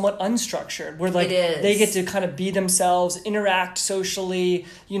also somewhat unstructured where like they get to kind of be themselves, interact socially,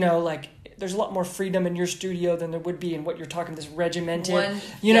 you know, like there's a lot more freedom in your studio than there would be in what you're talking, this regimented,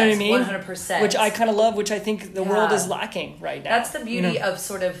 you know what I mean? 100%. Which I kind of love, which I think the world is lacking right now. That's the beauty of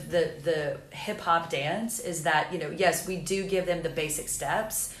sort of the hip hop dance is that, you know, yes, we do give them the basic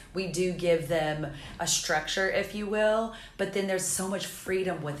steps. We do give them a structure, if you will, but then there's so much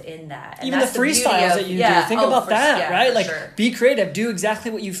freedom within that. And even the freestyles that you do, think about that, right? Like, be creative, do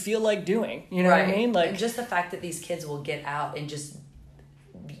exactly what you feel like doing. You know what I mean? Like, and just the fact that these kids will get out and just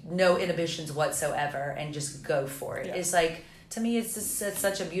no inhibitions whatsoever and just go for it. It's like, to me, it's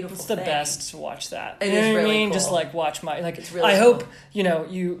such a beautiful thing. It's the best to watch that. It is really cool. Just like watch it's really I hope, you know,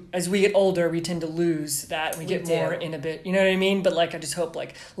 as we get older, we tend to lose that. We get more inhibit, you know what I mean? But like, I just hope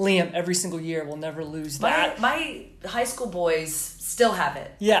like Liam every single year will never lose that. My high school boys still have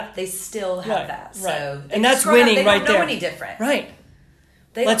it. Yeah. They still have that. So and that's winning right there. They don't know any different. Right.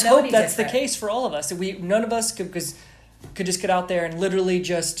 Let's hope that's the case for all of us. None of us could just get out there and literally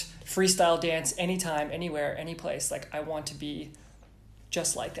just freestyle dance anytime, anywhere, any place. Like, I want to be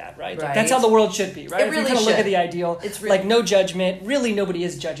just like that, right? Like, that's how the world should be, right? It really if you kind of look at the ideal, it's really, like no judgment. Really, nobody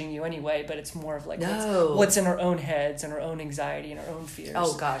is judging you anyway, but it's more of like what's in our own heads and our own anxiety and our own fears.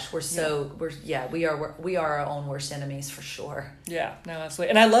 Oh gosh, we are our own worst enemies for sure. Yeah, no,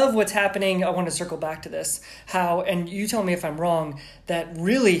 absolutely. And I love what's happening. I want to circle back to this. How, and you tell me if I'm wrong, that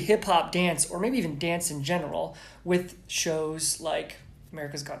really hip hop dance, or maybe even dance in general, with shows like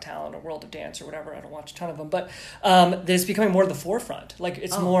America's Got Talent or World of Dance or whatever. I don't watch a ton of them, but that it's becoming more to the forefront. Like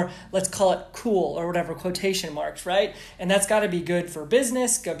it's more, let's call it cool or whatever, quotation marks, right? And that's got to be good for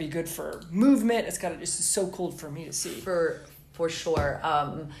business, got to be good for movement. It's so cool for me to see. For sure.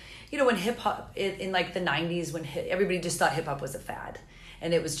 When hip hop in like the 90s, when everybody just thought hip hop was a fad.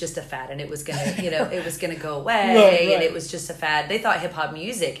 And it was just a fad, and it was gonna, it was gonna go away, right. And it was just a fad. They thought hip hop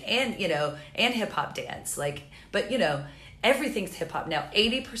music and hip hop dance, but everything's hip hop now.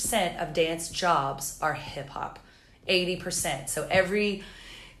 80% of dance jobs are hip hop, 80%. So every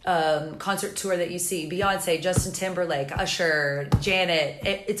concert tour that you see, Beyonce, Justin Timberlake, Usher, Janet,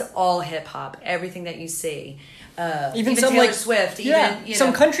 it's all hip hop. Everything that you see. Even some Taylor Swift,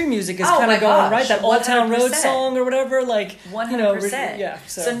 some country music is kind of going right. That Old Town Road song or whatever, 100%. Yeah.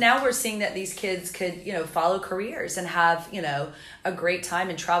 So now we're seeing that these kids could follow careers and have a great time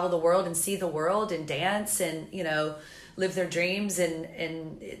and travel the world and see the world and dance and live their dreams and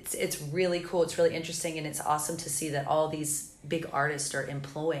it's really cool. It's really interesting, and it's awesome to see that all these big artists are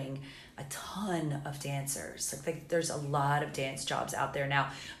employing a ton of dancers. Like there's a lot of dance jobs out there now.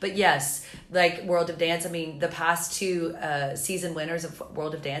 But yes, like World of Dance, I mean, the past 2 season winners of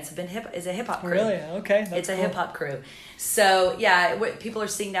World of Dance have been is a hip hop crew. Really? Okay. It's a hip hop crew. So yeah, what people are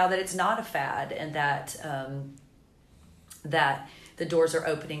seeing now that it's not a fad, and that that the doors are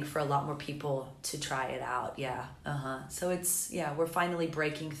opening for a lot more people to try it out. Yeah. So we're finally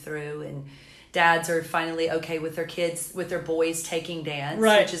breaking through, and dads are finally okay with their kids, with their boys taking dance,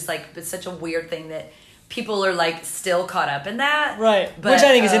 right. Which is it's such a weird thing that people are still caught up in that, right? But, which I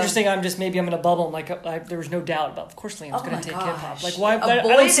think is interesting. I'm in a bubble. There was no doubt about. Of course, Liam's going to take hip hop. Why? A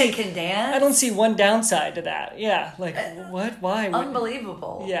boy that can dance. I don't see one downside to that. Yeah, what? Why?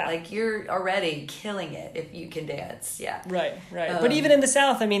 Unbelievable. Yeah, you're already killing it if you can dance. Yeah, right. But even in the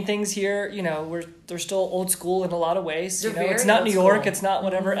South, I mean, things here, they're still old school in a lot of ways. It's not New York. It's not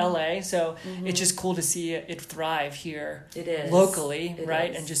whatever LA. So it's just cool to see it thrive here. It is locally,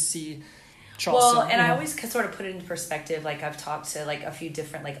 right? Is. And just see. Well, and I always sort of put it into perspective. I've talked to a few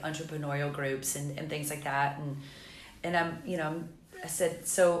different entrepreneurial groups and things like that, and I said,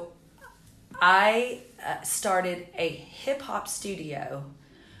 so I started a hip hop studio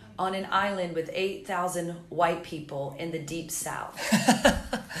on an island with 8,000 white people in the deep South.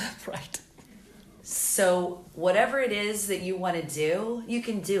 Right. So whatever it is that you want to do, you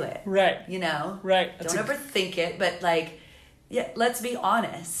can do it. Right. Right. Don't ever think it, but let's be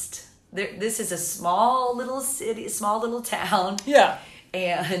honest. This is a small little city, small little town. Yeah.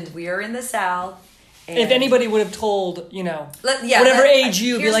 And we are in the South. And if anybody would have told, whatever age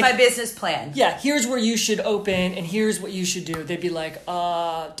you, here's my business plan. Yeah, here's where you should open and here's what you should do. They'd be like,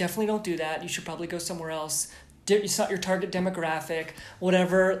 definitely don't do that. You should probably go somewhere else. It's not your target demographic,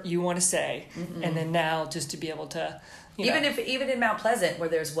 whatever you want to say. Mm-hmm. And then now just to be able to, even in Mount Pleasant, where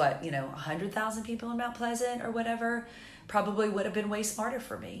there's 100,000 people in Mount Pleasant or whatever, probably would have been way smarter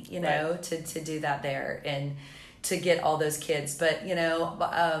for me, right. to do that there and to get all those kids. But,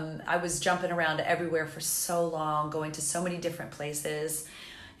 I was jumping around everywhere for so long, going to so many different places.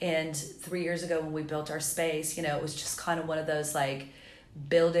 And 3 years ago when we built our space, it was just kind of one of those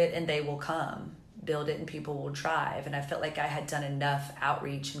build it and they will come. Build it and people will drive. And I felt like I had done enough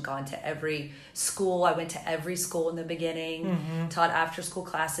outreach and gone to every school. I went to every school in the beginning, taught after school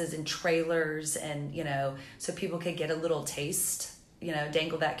classes in trailers, and so people could get a little taste,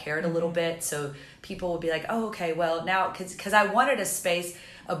 dangle that carrot a little bit, so people would be like, oh, okay, well now, because I wanted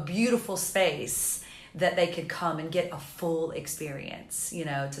a beautiful space that they could come and get a full experience,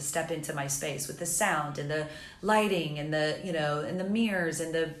 to step into my space with the sound and the lighting and the and the mirrors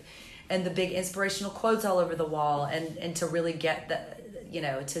and the big inspirational quotes all over the wall, and to really get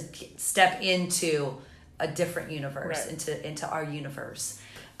to step into a different universe, right. into our universe.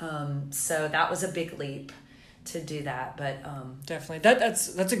 So that was a big leap to do that, but definitely that's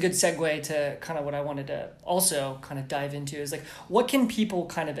a good segue to kind of what I wanted to also kind of dive into is what can people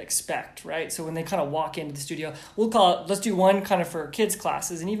kind of expect, right? So when they kind of walk into the studio, let's do one kind of for kids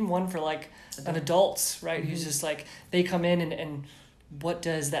classes and even one for an adults, right? Mm-hmm. Who's just they come in and what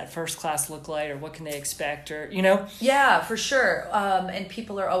does that first class look like, or what can they expect, or Yeah, for sure. And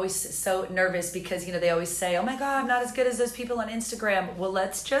people are always so nervous because they always say, oh my god, I'm not as good as those people on Instagram. Well,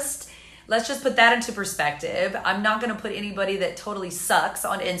 let's just put that into perspective. I'm not going to put anybody that totally sucks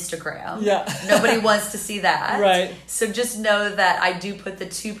on Instagram. Yeah. Nobody wants to see that. Right. So just know that I do put the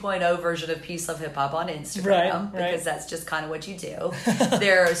 2.0 version of Peace Love Hip Hop on Instagram, because that's just kind of what you do.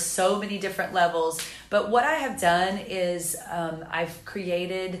 There are so many different levels. But what I have done is I've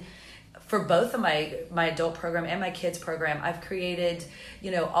created for both of my adult program and my kids program, I've created,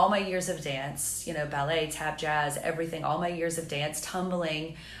 all my years of dance, ballet, tap, jazz, everything, all my years of dance,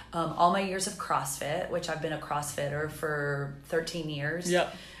 tumbling, all my years of CrossFit, which I've been a CrossFitter for 13 years.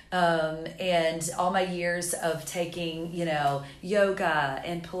 Yep. And all my years of taking, yoga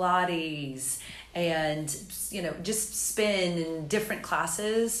and Pilates and, just spin in different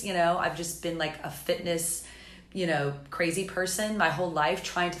classes. I've just been like a fitness, crazy person my whole life,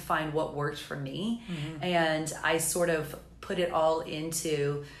 trying to find what worked for me. Mm-hmm. And I sort of put it all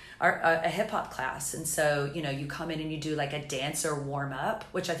into a hip hop class. And so, you come in and you do like a dancer warm up,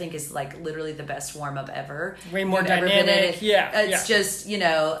 which I think is like literally the best warm up ever. Way more dynamic. Yeah. It's just,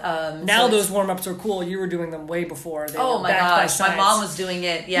 now so those warm ups are cool. You were doing them way before. They oh were my gosh. My mom was doing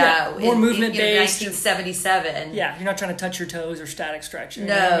it. Yeah. More movement based. 1977. Yeah. You're not trying to touch your toes or static stretch.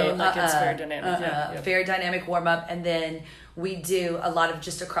 No. What I mean? Like it's very dynamic. Yeah. Very dynamic warm up. And then we do a lot of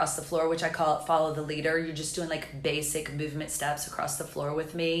just across the floor, which I call it follow the leader. You're just doing like basic movement steps across the floor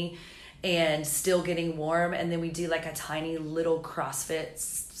with me and still getting warm. And then we do like a tiny little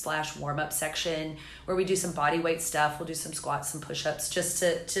CrossFit / warm up section where we do some body weight stuff. We'll do some squats, some push-ups just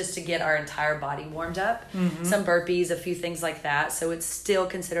to get our entire body warmed up. Mm-hmm. Some burpees, a few things like that. So it's still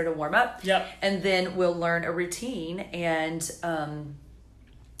considered a warm up. Yep. And then we'll learn a routine. And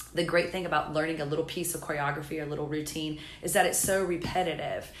the great thing about learning a little piece of choreography or little routine is that it's so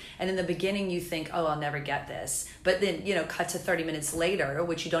repetitive. And in the beginning you think, oh, I'll never get this. But then, cut to 30 minutes later,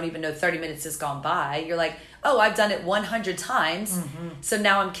 which you don't even know 30 minutes has gone by. You're like, oh, I've done it 100 times. Mm-hmm. So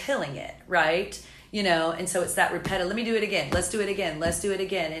now I'm killing it, right? And so it's that repetitive. Let me do it again. Let's do it again. Let's do it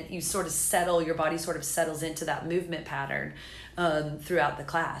again. And you sort of your body sort of settles into that movement pattern throughout the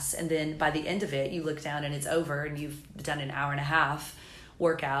class. And then by the end of it, you look down and it's over and you've done an hour and a half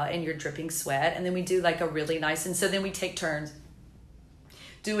workout and you're dripping sweat. And then we do like a really nice, and so then we take turns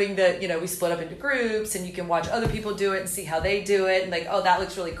doing we split up into groups and you can watch other people do it and see how they do it and like, oh, that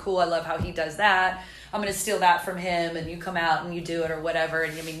looks really cool. I love how he does that. I'm going to steal that from him. And you come out and you do it or whatever.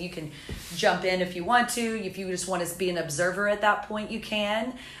 And I mean, you can jump in if you want to. If you just want to be an observer at that point, you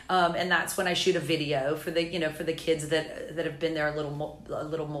can. And that's when I shoot a video for the kids that have been there a little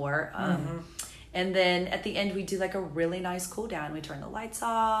more. Mm-hmm. And then at the end, we do like a really nice cool down. We turn the lights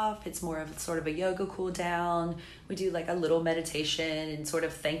off. It's more of sort of a yoga cool down. We do like a little meditation and sort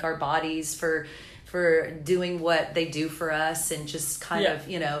of thank our bodies for doing what they do for us, and just kind of,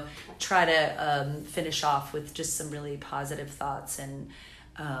 try to finish off with just some really positive thoughts. And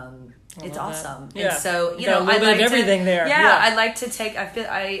it's awesome. Yeah. And so, I like everything there. Yeah, I like to take, I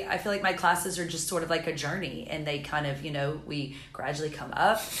feel like my classes are just sort of like a journey, and they kind of, we gradually come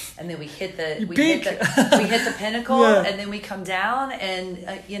up and then we hit the pinnacle and then we come down and,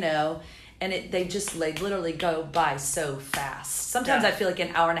 and they just like literally go by so fast. Sometimes I feel like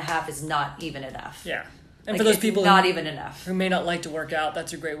an hour and a half is not even enough. Yeah. And for those people even enough, who may not like to work out,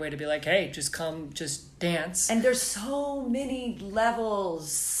 that's a great way to be like, hey, just come, just dance. And there's so many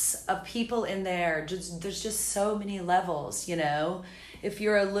levels of people in there. There's just so many levels, If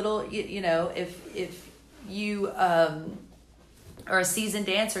you're a little, if you are a seasoned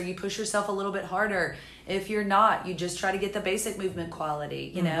dancer, you push yourself a little bit harder. If you're not, you just try to get the basic movement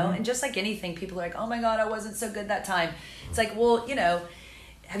quality, Mm-hmm. And just like anything, people are like, oh my God, I wasn't so good that time. It's like, well,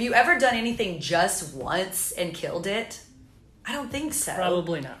 have you ever done anything just once and killed it? I don't think so.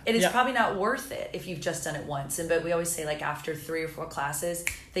 Probably not. It is probably not worth it if you've just done it once. But we always say like after 3 or 4 classes,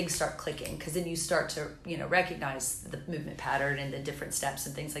 things start clicking, because then you start to, recognize the movement pattern and the different steps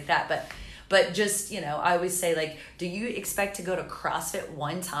and things like that. But just, I always say, like, do you expect to go to CrossFit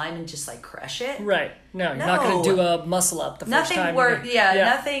one time and just like crush it? Right. No, you're not going to do a muscle up the first time.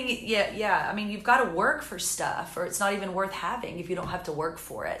 Nothing. Yeah. I mean, you've got to work for stuff, or it's not even worth having if you don't have to work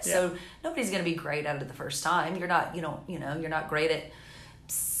for it. Yeah. So nobody's going to be great at it the first time. You're not great at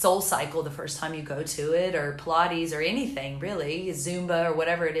Soul Cycle the first time you go to it, or Pilates, or anything really, Zumba, or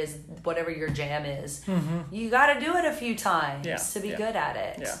whatever it is, whatever your jam is. Mm-hmm. You got to do it a few times to be good at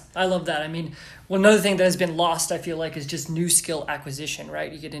it. Yeah, I love that. I mean, another thing that has been lost, I feel like, is just new skill acquisition, right?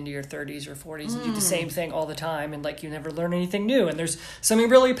 You get into your 30s or 40s and do the same thing all the time, and like you never learn anything new. And there's something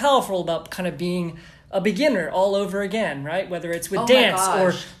really powerful about kind of being a beginner all over again, right? Whether it's with dance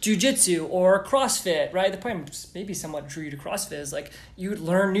or jujitsu or CrossFit, right? The point maybe somewhat drew you to CrossFit is like you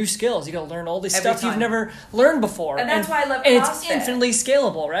learn new skills. You got to learn all this stuff you've never learned before. And that's why I love CrossFit. And it's infinitely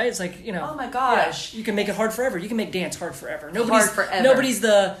scalable, right? It's like, oh my gosh. Yeah, you can make it hard forever. You can make dance hard forever. Forever. Nobody's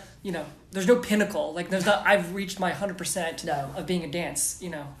the, there's no pinnacle. Like there's not, I've reached my 100% of being a dance,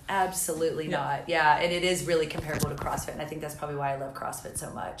 Absolutely not. Yeah. And it is really comparable to CrossFit. And I think that's probably why I love CrossFit so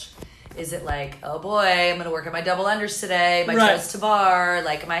much. Is it like, oh boy, I'm going to work at my double unders today, my toes to bar,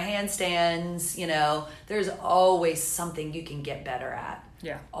 like my handstands, there's always something you can get better at.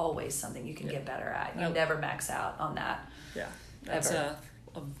 Yeah. Always something you can get better at. You never max out on that. Yeah. That's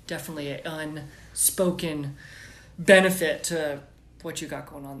definitely an unspoken benefit to what you got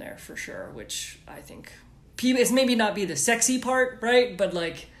going on there for sure, which I think it's maybe not be the sexy part, right? But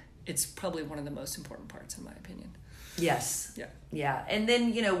like, it's probably one of the most important parts in my opinion. Yes. Yeah. Yeah. And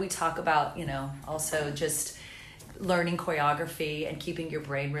then, we talk about, also just learning choreography and keeping your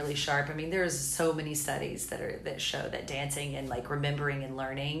brain really sharp. I mean, there's so many studies that show that dancing and like remembering and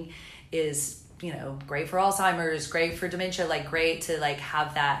learning is, great for Alzheimer's, great for dementia, like great to like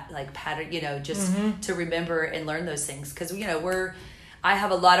have that like pattern, just to remember and learn those things. Cause I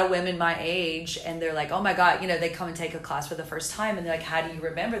have a lot of women my age and they're like, oh my God, they come and take a class for the first time and they're like, how do you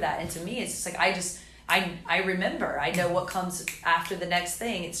remember that? And to me, it's just like, I remember. I know what comes after the next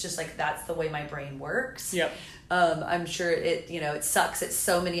thing. It's just like that's the way my brain works. Yep. I'm sure it sucks at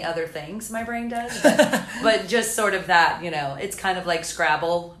so many other things my brain does, but just sort of that, it's kind of like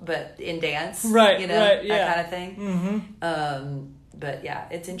Scrabble, but in dance, right? That kind of thing. Mm-hmm. But yeah,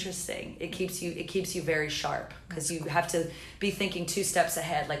 it's interesting. It keeps you very sharp because you have to be thinking 2 steps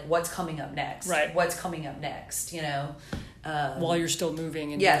ahead, like what's coming up next, right? What's coming up next, while you're still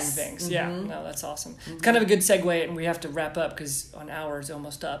moving and doing things. Mm-hmm. Yeah, no, that's awesome. Mm-hmm. It's kind of a good segue, and we have to wrap up because an hour is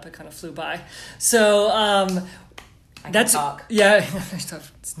almost up. It kind of flew by. So that's talk. Yeah,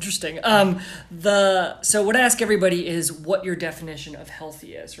 it's interesting. So what I ask everybody is what your definition of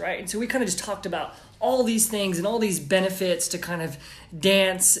healthy is, right? And so we kind of just talked about all these things and all these benefits to kind of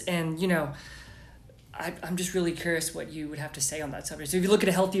dance, and I'm just really curious what you would have to say on that subject. So if you look at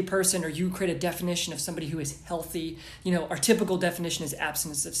a healthy person or you create a definition of somebody who is healthy, our typical definition is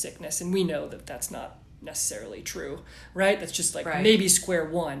absence of sickness. And we know that that's not necessarily true, right? That's just like maybe square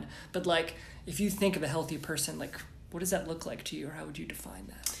one. But like, if you think of a healthy person, like what does that look like to you, or how would you define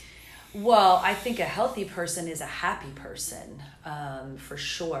that? Well, I think a healthy person is a happy person, for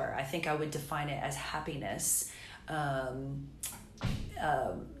sure. I think I would define it as happiness.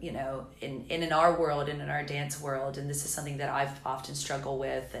 In our world and in our dance world, and this is something that I've often struggled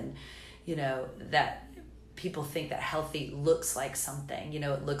with, and that people think that healthy looks like something,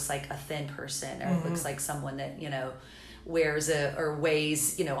 it looks like a thin person, or it looks like someone that wears or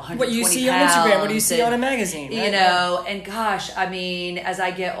weighs 120 what you see pounds, on Instagram, what do you see on a magazine, right? And gosh, I mean, as I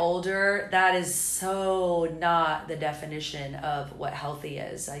get older, that is so not the definition of what healthy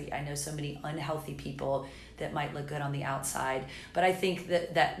is. I know so many unhealthy people that might look good on the outside, but I think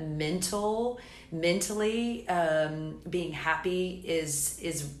that mentally being happy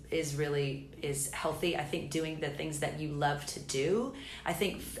is really healthy. I think doing the things that you love to do, I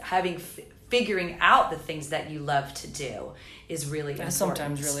think figuring out the things that you love to do is really important.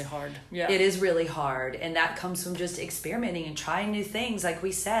 Sometimes really hard. Yeah, it is really hard, and that comes from just experimenting and trying new things, like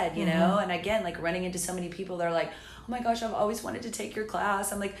we said, and again, like running into so many people that are like, oh my gosh, I've always wanted to take your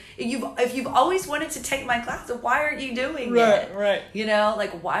class. I'm like, if you've always wanted to take my class, why aren't you doing it? Right.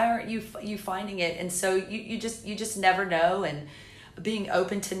 Like, why aren't you finding it? And so you just never know, and being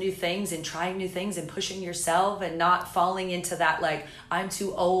open to new things and trying new things and pushing yourself and not falling into that, like, I'm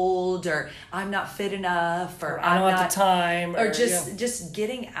too old, or I'm not fit enough, or I don't have the time, or just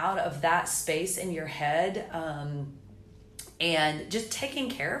getting out of that space in your head, and just taking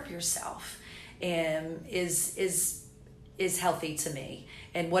care of yourself is healthy to me,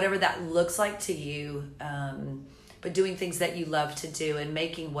 and whatever that looks like to you, but doing things that you love to do and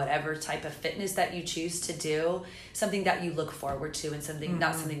making whatever type of fitness that you choose to do something that you look forward to, and something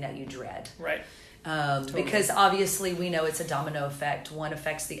not something that you dread, right? Totally. Because obviously we know it's a domino effect. One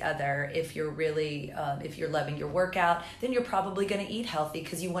affects the other. If you're really, if you're loving your workout, then you're probably going to eat healthy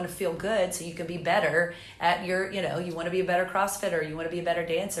because you want to feel good so you can be better at your, you want to be a better CrossFitter, you want to be a better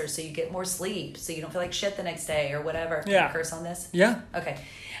dancer so you get more sleep so you don't feel like shit the next day or whatever. Yeah. Can I curse on this? Yeah. Okay.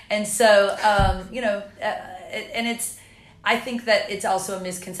 And so, and I think that it's also a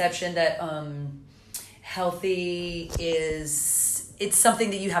misconception that healthy it's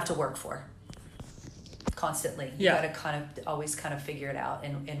something that you have to work for constantly. You got to always figure it out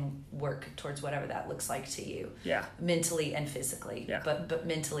and work towards whatever that looks like to you. Yeah. Mentally and physically. Yeah. But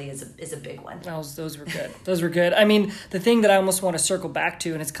mentally is a big one. Those were good. Those were good. I mean, the thing that I almost want to circle back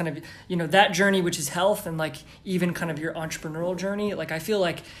to, and it's kind of, that journey, which is health, and like even kind of your entrepreneurial journey. Like I feel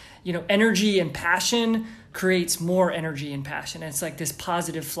like, energy and passion creates more energy and passion. And it's like this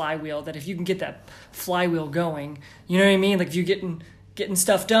positive flywheel that if you can get that flywheel going, you know what I mean? Like if you getting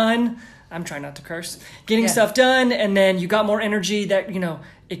stuff done, I'm trying not to curse, getting stuff done, and then you got more energy that,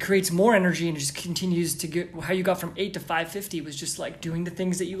 it creates more energy and it just continues to get how you got from 8 to 550 was just like doing the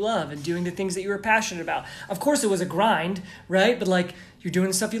things that you love and doing the things that you were passionate about. Of course, it was a grind, right? But like you're doing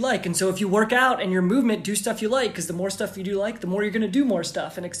the stuff you like. And so if you work out and your movement, do stuff you like, because the more stuff you do like, the more you're going to do more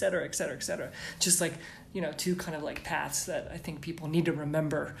stuff, and et cetera, et cetera, et cetera. Just like, two kind of like paths that I think people need to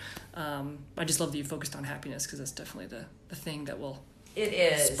remember. I just love that you focused on happiness, because that's definitely the thing that will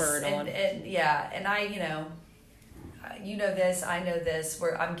spur it on. And I, this, I know this,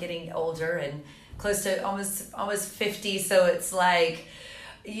 where I'm getting older and close to almost 50. So it's like,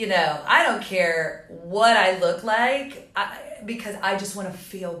 I don't care what I look like because I just want to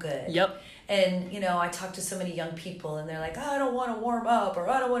feel good. Yep. And, I talk to so many young people and they're like, oh, I don't want to warm up, or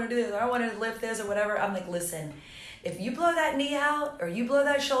I don't want to do this, or I want to lift this or whatever. I'm like, listen, if you blow that knee out or you blow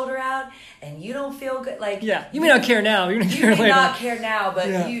that shoulder out and you don't feel good, like, yeah, you may not care now. You may not care now,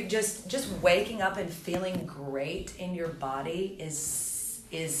 but you just waking up and feeling great in your body is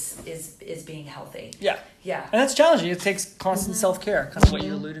being healthy. Yeah. Yeah. And that's challenging. It takes constant self-care, kind of what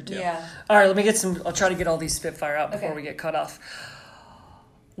you alluded to. Yeah. All right, I'll try to get all these spitfire out before we get cut off.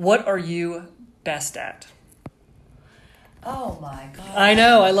 What are you best at? Oh my God. I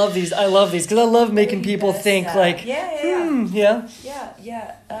know. I love these because I love making people think like, Yeah.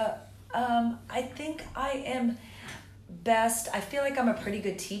 I think I am best. I feel like I'm a pretty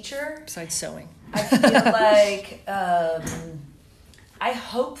good teacher. Besides sewing. I feel like I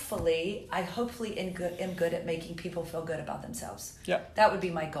hopefully am good at making people feel good about themselves. Yeah. That would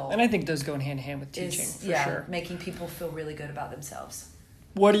be my goal. And I think those go in hand in hand with teaching, for sure. Making people feel really good about themselves.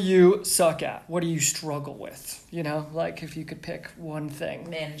 What do you suck at? What do you struggle with? Like if you could pick one thing.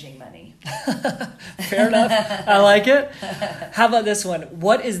 Managing money. Fair enough. I like it. How about this one?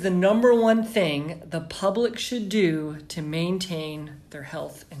 What is the number one thing the public should do to maintain their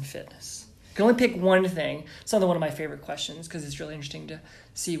health and fitness? You can only pick one thing. It's another one of my favorite questions because it's really interesting to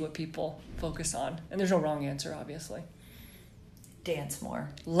see what people focus on. And there's no wrong answer, obviously. Dance more.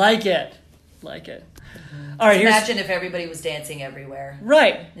 Like it. Mm-hmm. All right. Imagine if everybody was dancing everywhere.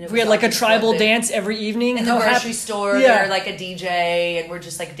 Right. If we had like a tribal dance every evening in the grocery store, or like a DJ, and we're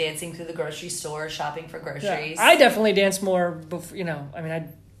just like dancing through the grocery store, shopping for groceries. Yeah. I definitely dance more. Before,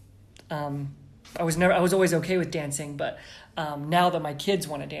 I was always okay with dancing, but now that my kids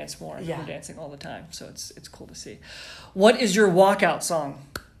want to dance more, we're dancing all the time. So it's cool to see. What is your walkout song?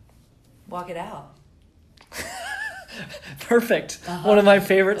 Walk It Out. Perfect. One of my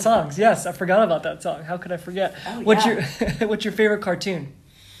favorite songs. Yes, I forgot about that song. How could I forget? What's your favorite cartoon?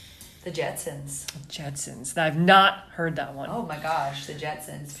 The Jetsons. Jetsons. I've not heard that one. Oh my gosh, the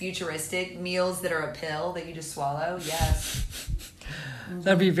Jetsons. Futuristic meals that are a pill that you just swallow. Yes.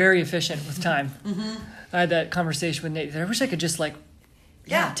 That'd be very efficient with time. I had that conversation with Nate. I wish I could just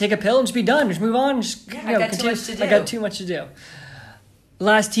take a pill and just be done. Just move on. I got too much to do. I got too much to do.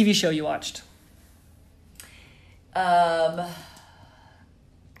 Last TV show you watched? Do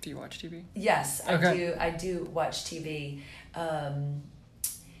you watch TV? Yes, okay. I do watch TV.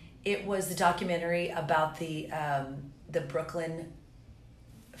 It was the documentary about the Brooklyn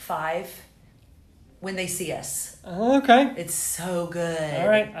Five, When They See Us. Okay. It's so good. All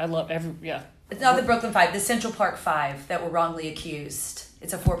right. I love It's not the Brooklyn Five, the Central Park Five that were wrongly accused.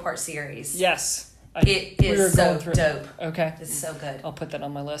 It's a 4-part series. Yes. It is so dope. Okay. It's so good. I'll put that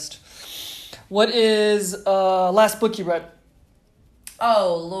on my list. What is last book you read?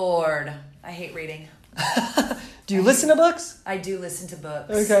 Oh, Lord. I hate reading. Do you listen to books? I do listen to books.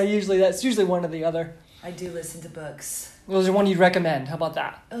 Okay, that's usually one or the other. I do listen to books. Well, is there one you'd recommend? How about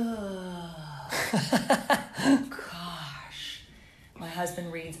that? Gosh. My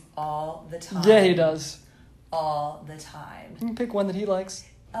husband reads all the time. Yeah, he does. All the time. You can pick one that he likes.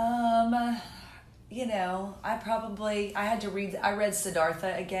 I read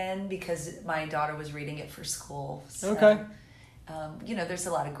Siddhartha again because my daughter was reading it for school. So, okay. There's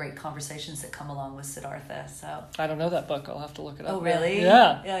a lot of great conversations that come along with Siddhartha. So I don't know that book. I'll have to look it up. Oh, really?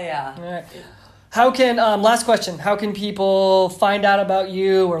 Yeah. Yeah. All right. How can last question? How can people find out about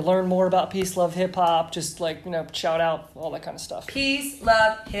you or learn more about Peace Love Hip Hop? Just shout out all that kind of stuff.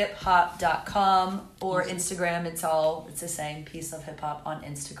 PeaceLoveHipHop.com or Instagram. It's the same. Peace Love Hip Hop on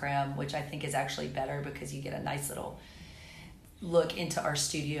Instagram, which I think is actually better because you get a nice little look into our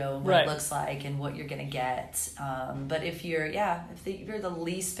studio and what it looks like and what you're gonna get. But if you're the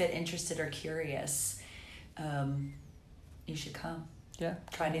least bit interested or curious, you should come. Yeah.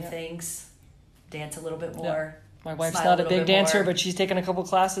 Try new things. Dance a little bit more. My wife's not a big dancer, but she's taken a couple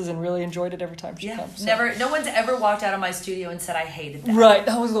classes and really enjoyed it every time she comes. So. No one's ever walked out of my studio and said I hated that. Right,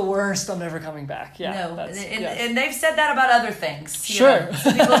 that was the worst. I'm never coming back. Yeah, no, and they've said that about other things. Sure,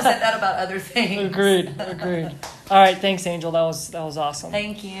 Some people have said that about other things. Agreed. All right, thanks, Angel. That was awesome.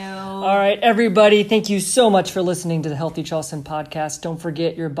 Thank you. All right, everybody, thank you so much for listening to the Healthy Charleston podcast. Don't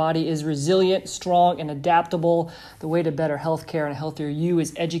forget, your body is resilient, strong, and adaptable. The way to better healthcare and a healthier you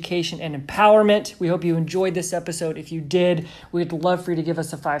is education and empowerment. We hope you enjoyed this episode. If you did, we'd love for you to give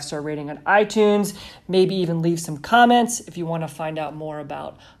us a 5-star rating on iTunes. Maybe even leave some comments. If you want to find out more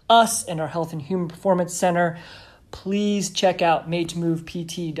about us and our Health and Human Performance Center, please check out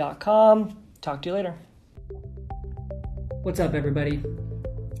madetomovept.com. Talk to you later. What's up, everybody?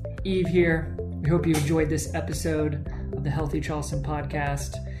 Eve here. We hope you enjoyed this episode of the Healthy Charleston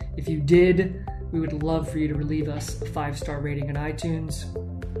podcast. If you did, we would love for you to leave us a 5-star rating on iTunes.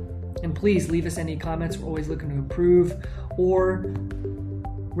 And please leave us any comments. We're always looking to improve or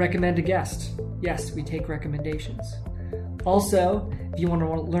recommend a guest. Yes, we take recommendations. Also, if you want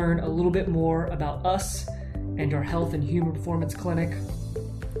to learn a little bit more about us and our Health and Human Performance Clinic,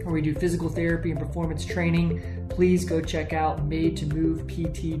 where we do physical therapy and performance training, please go check out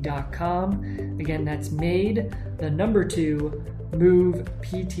madetomovept.com. Again, that's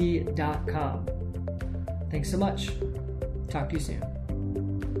mademovpt.com. Thanks so much. Talk to you soon.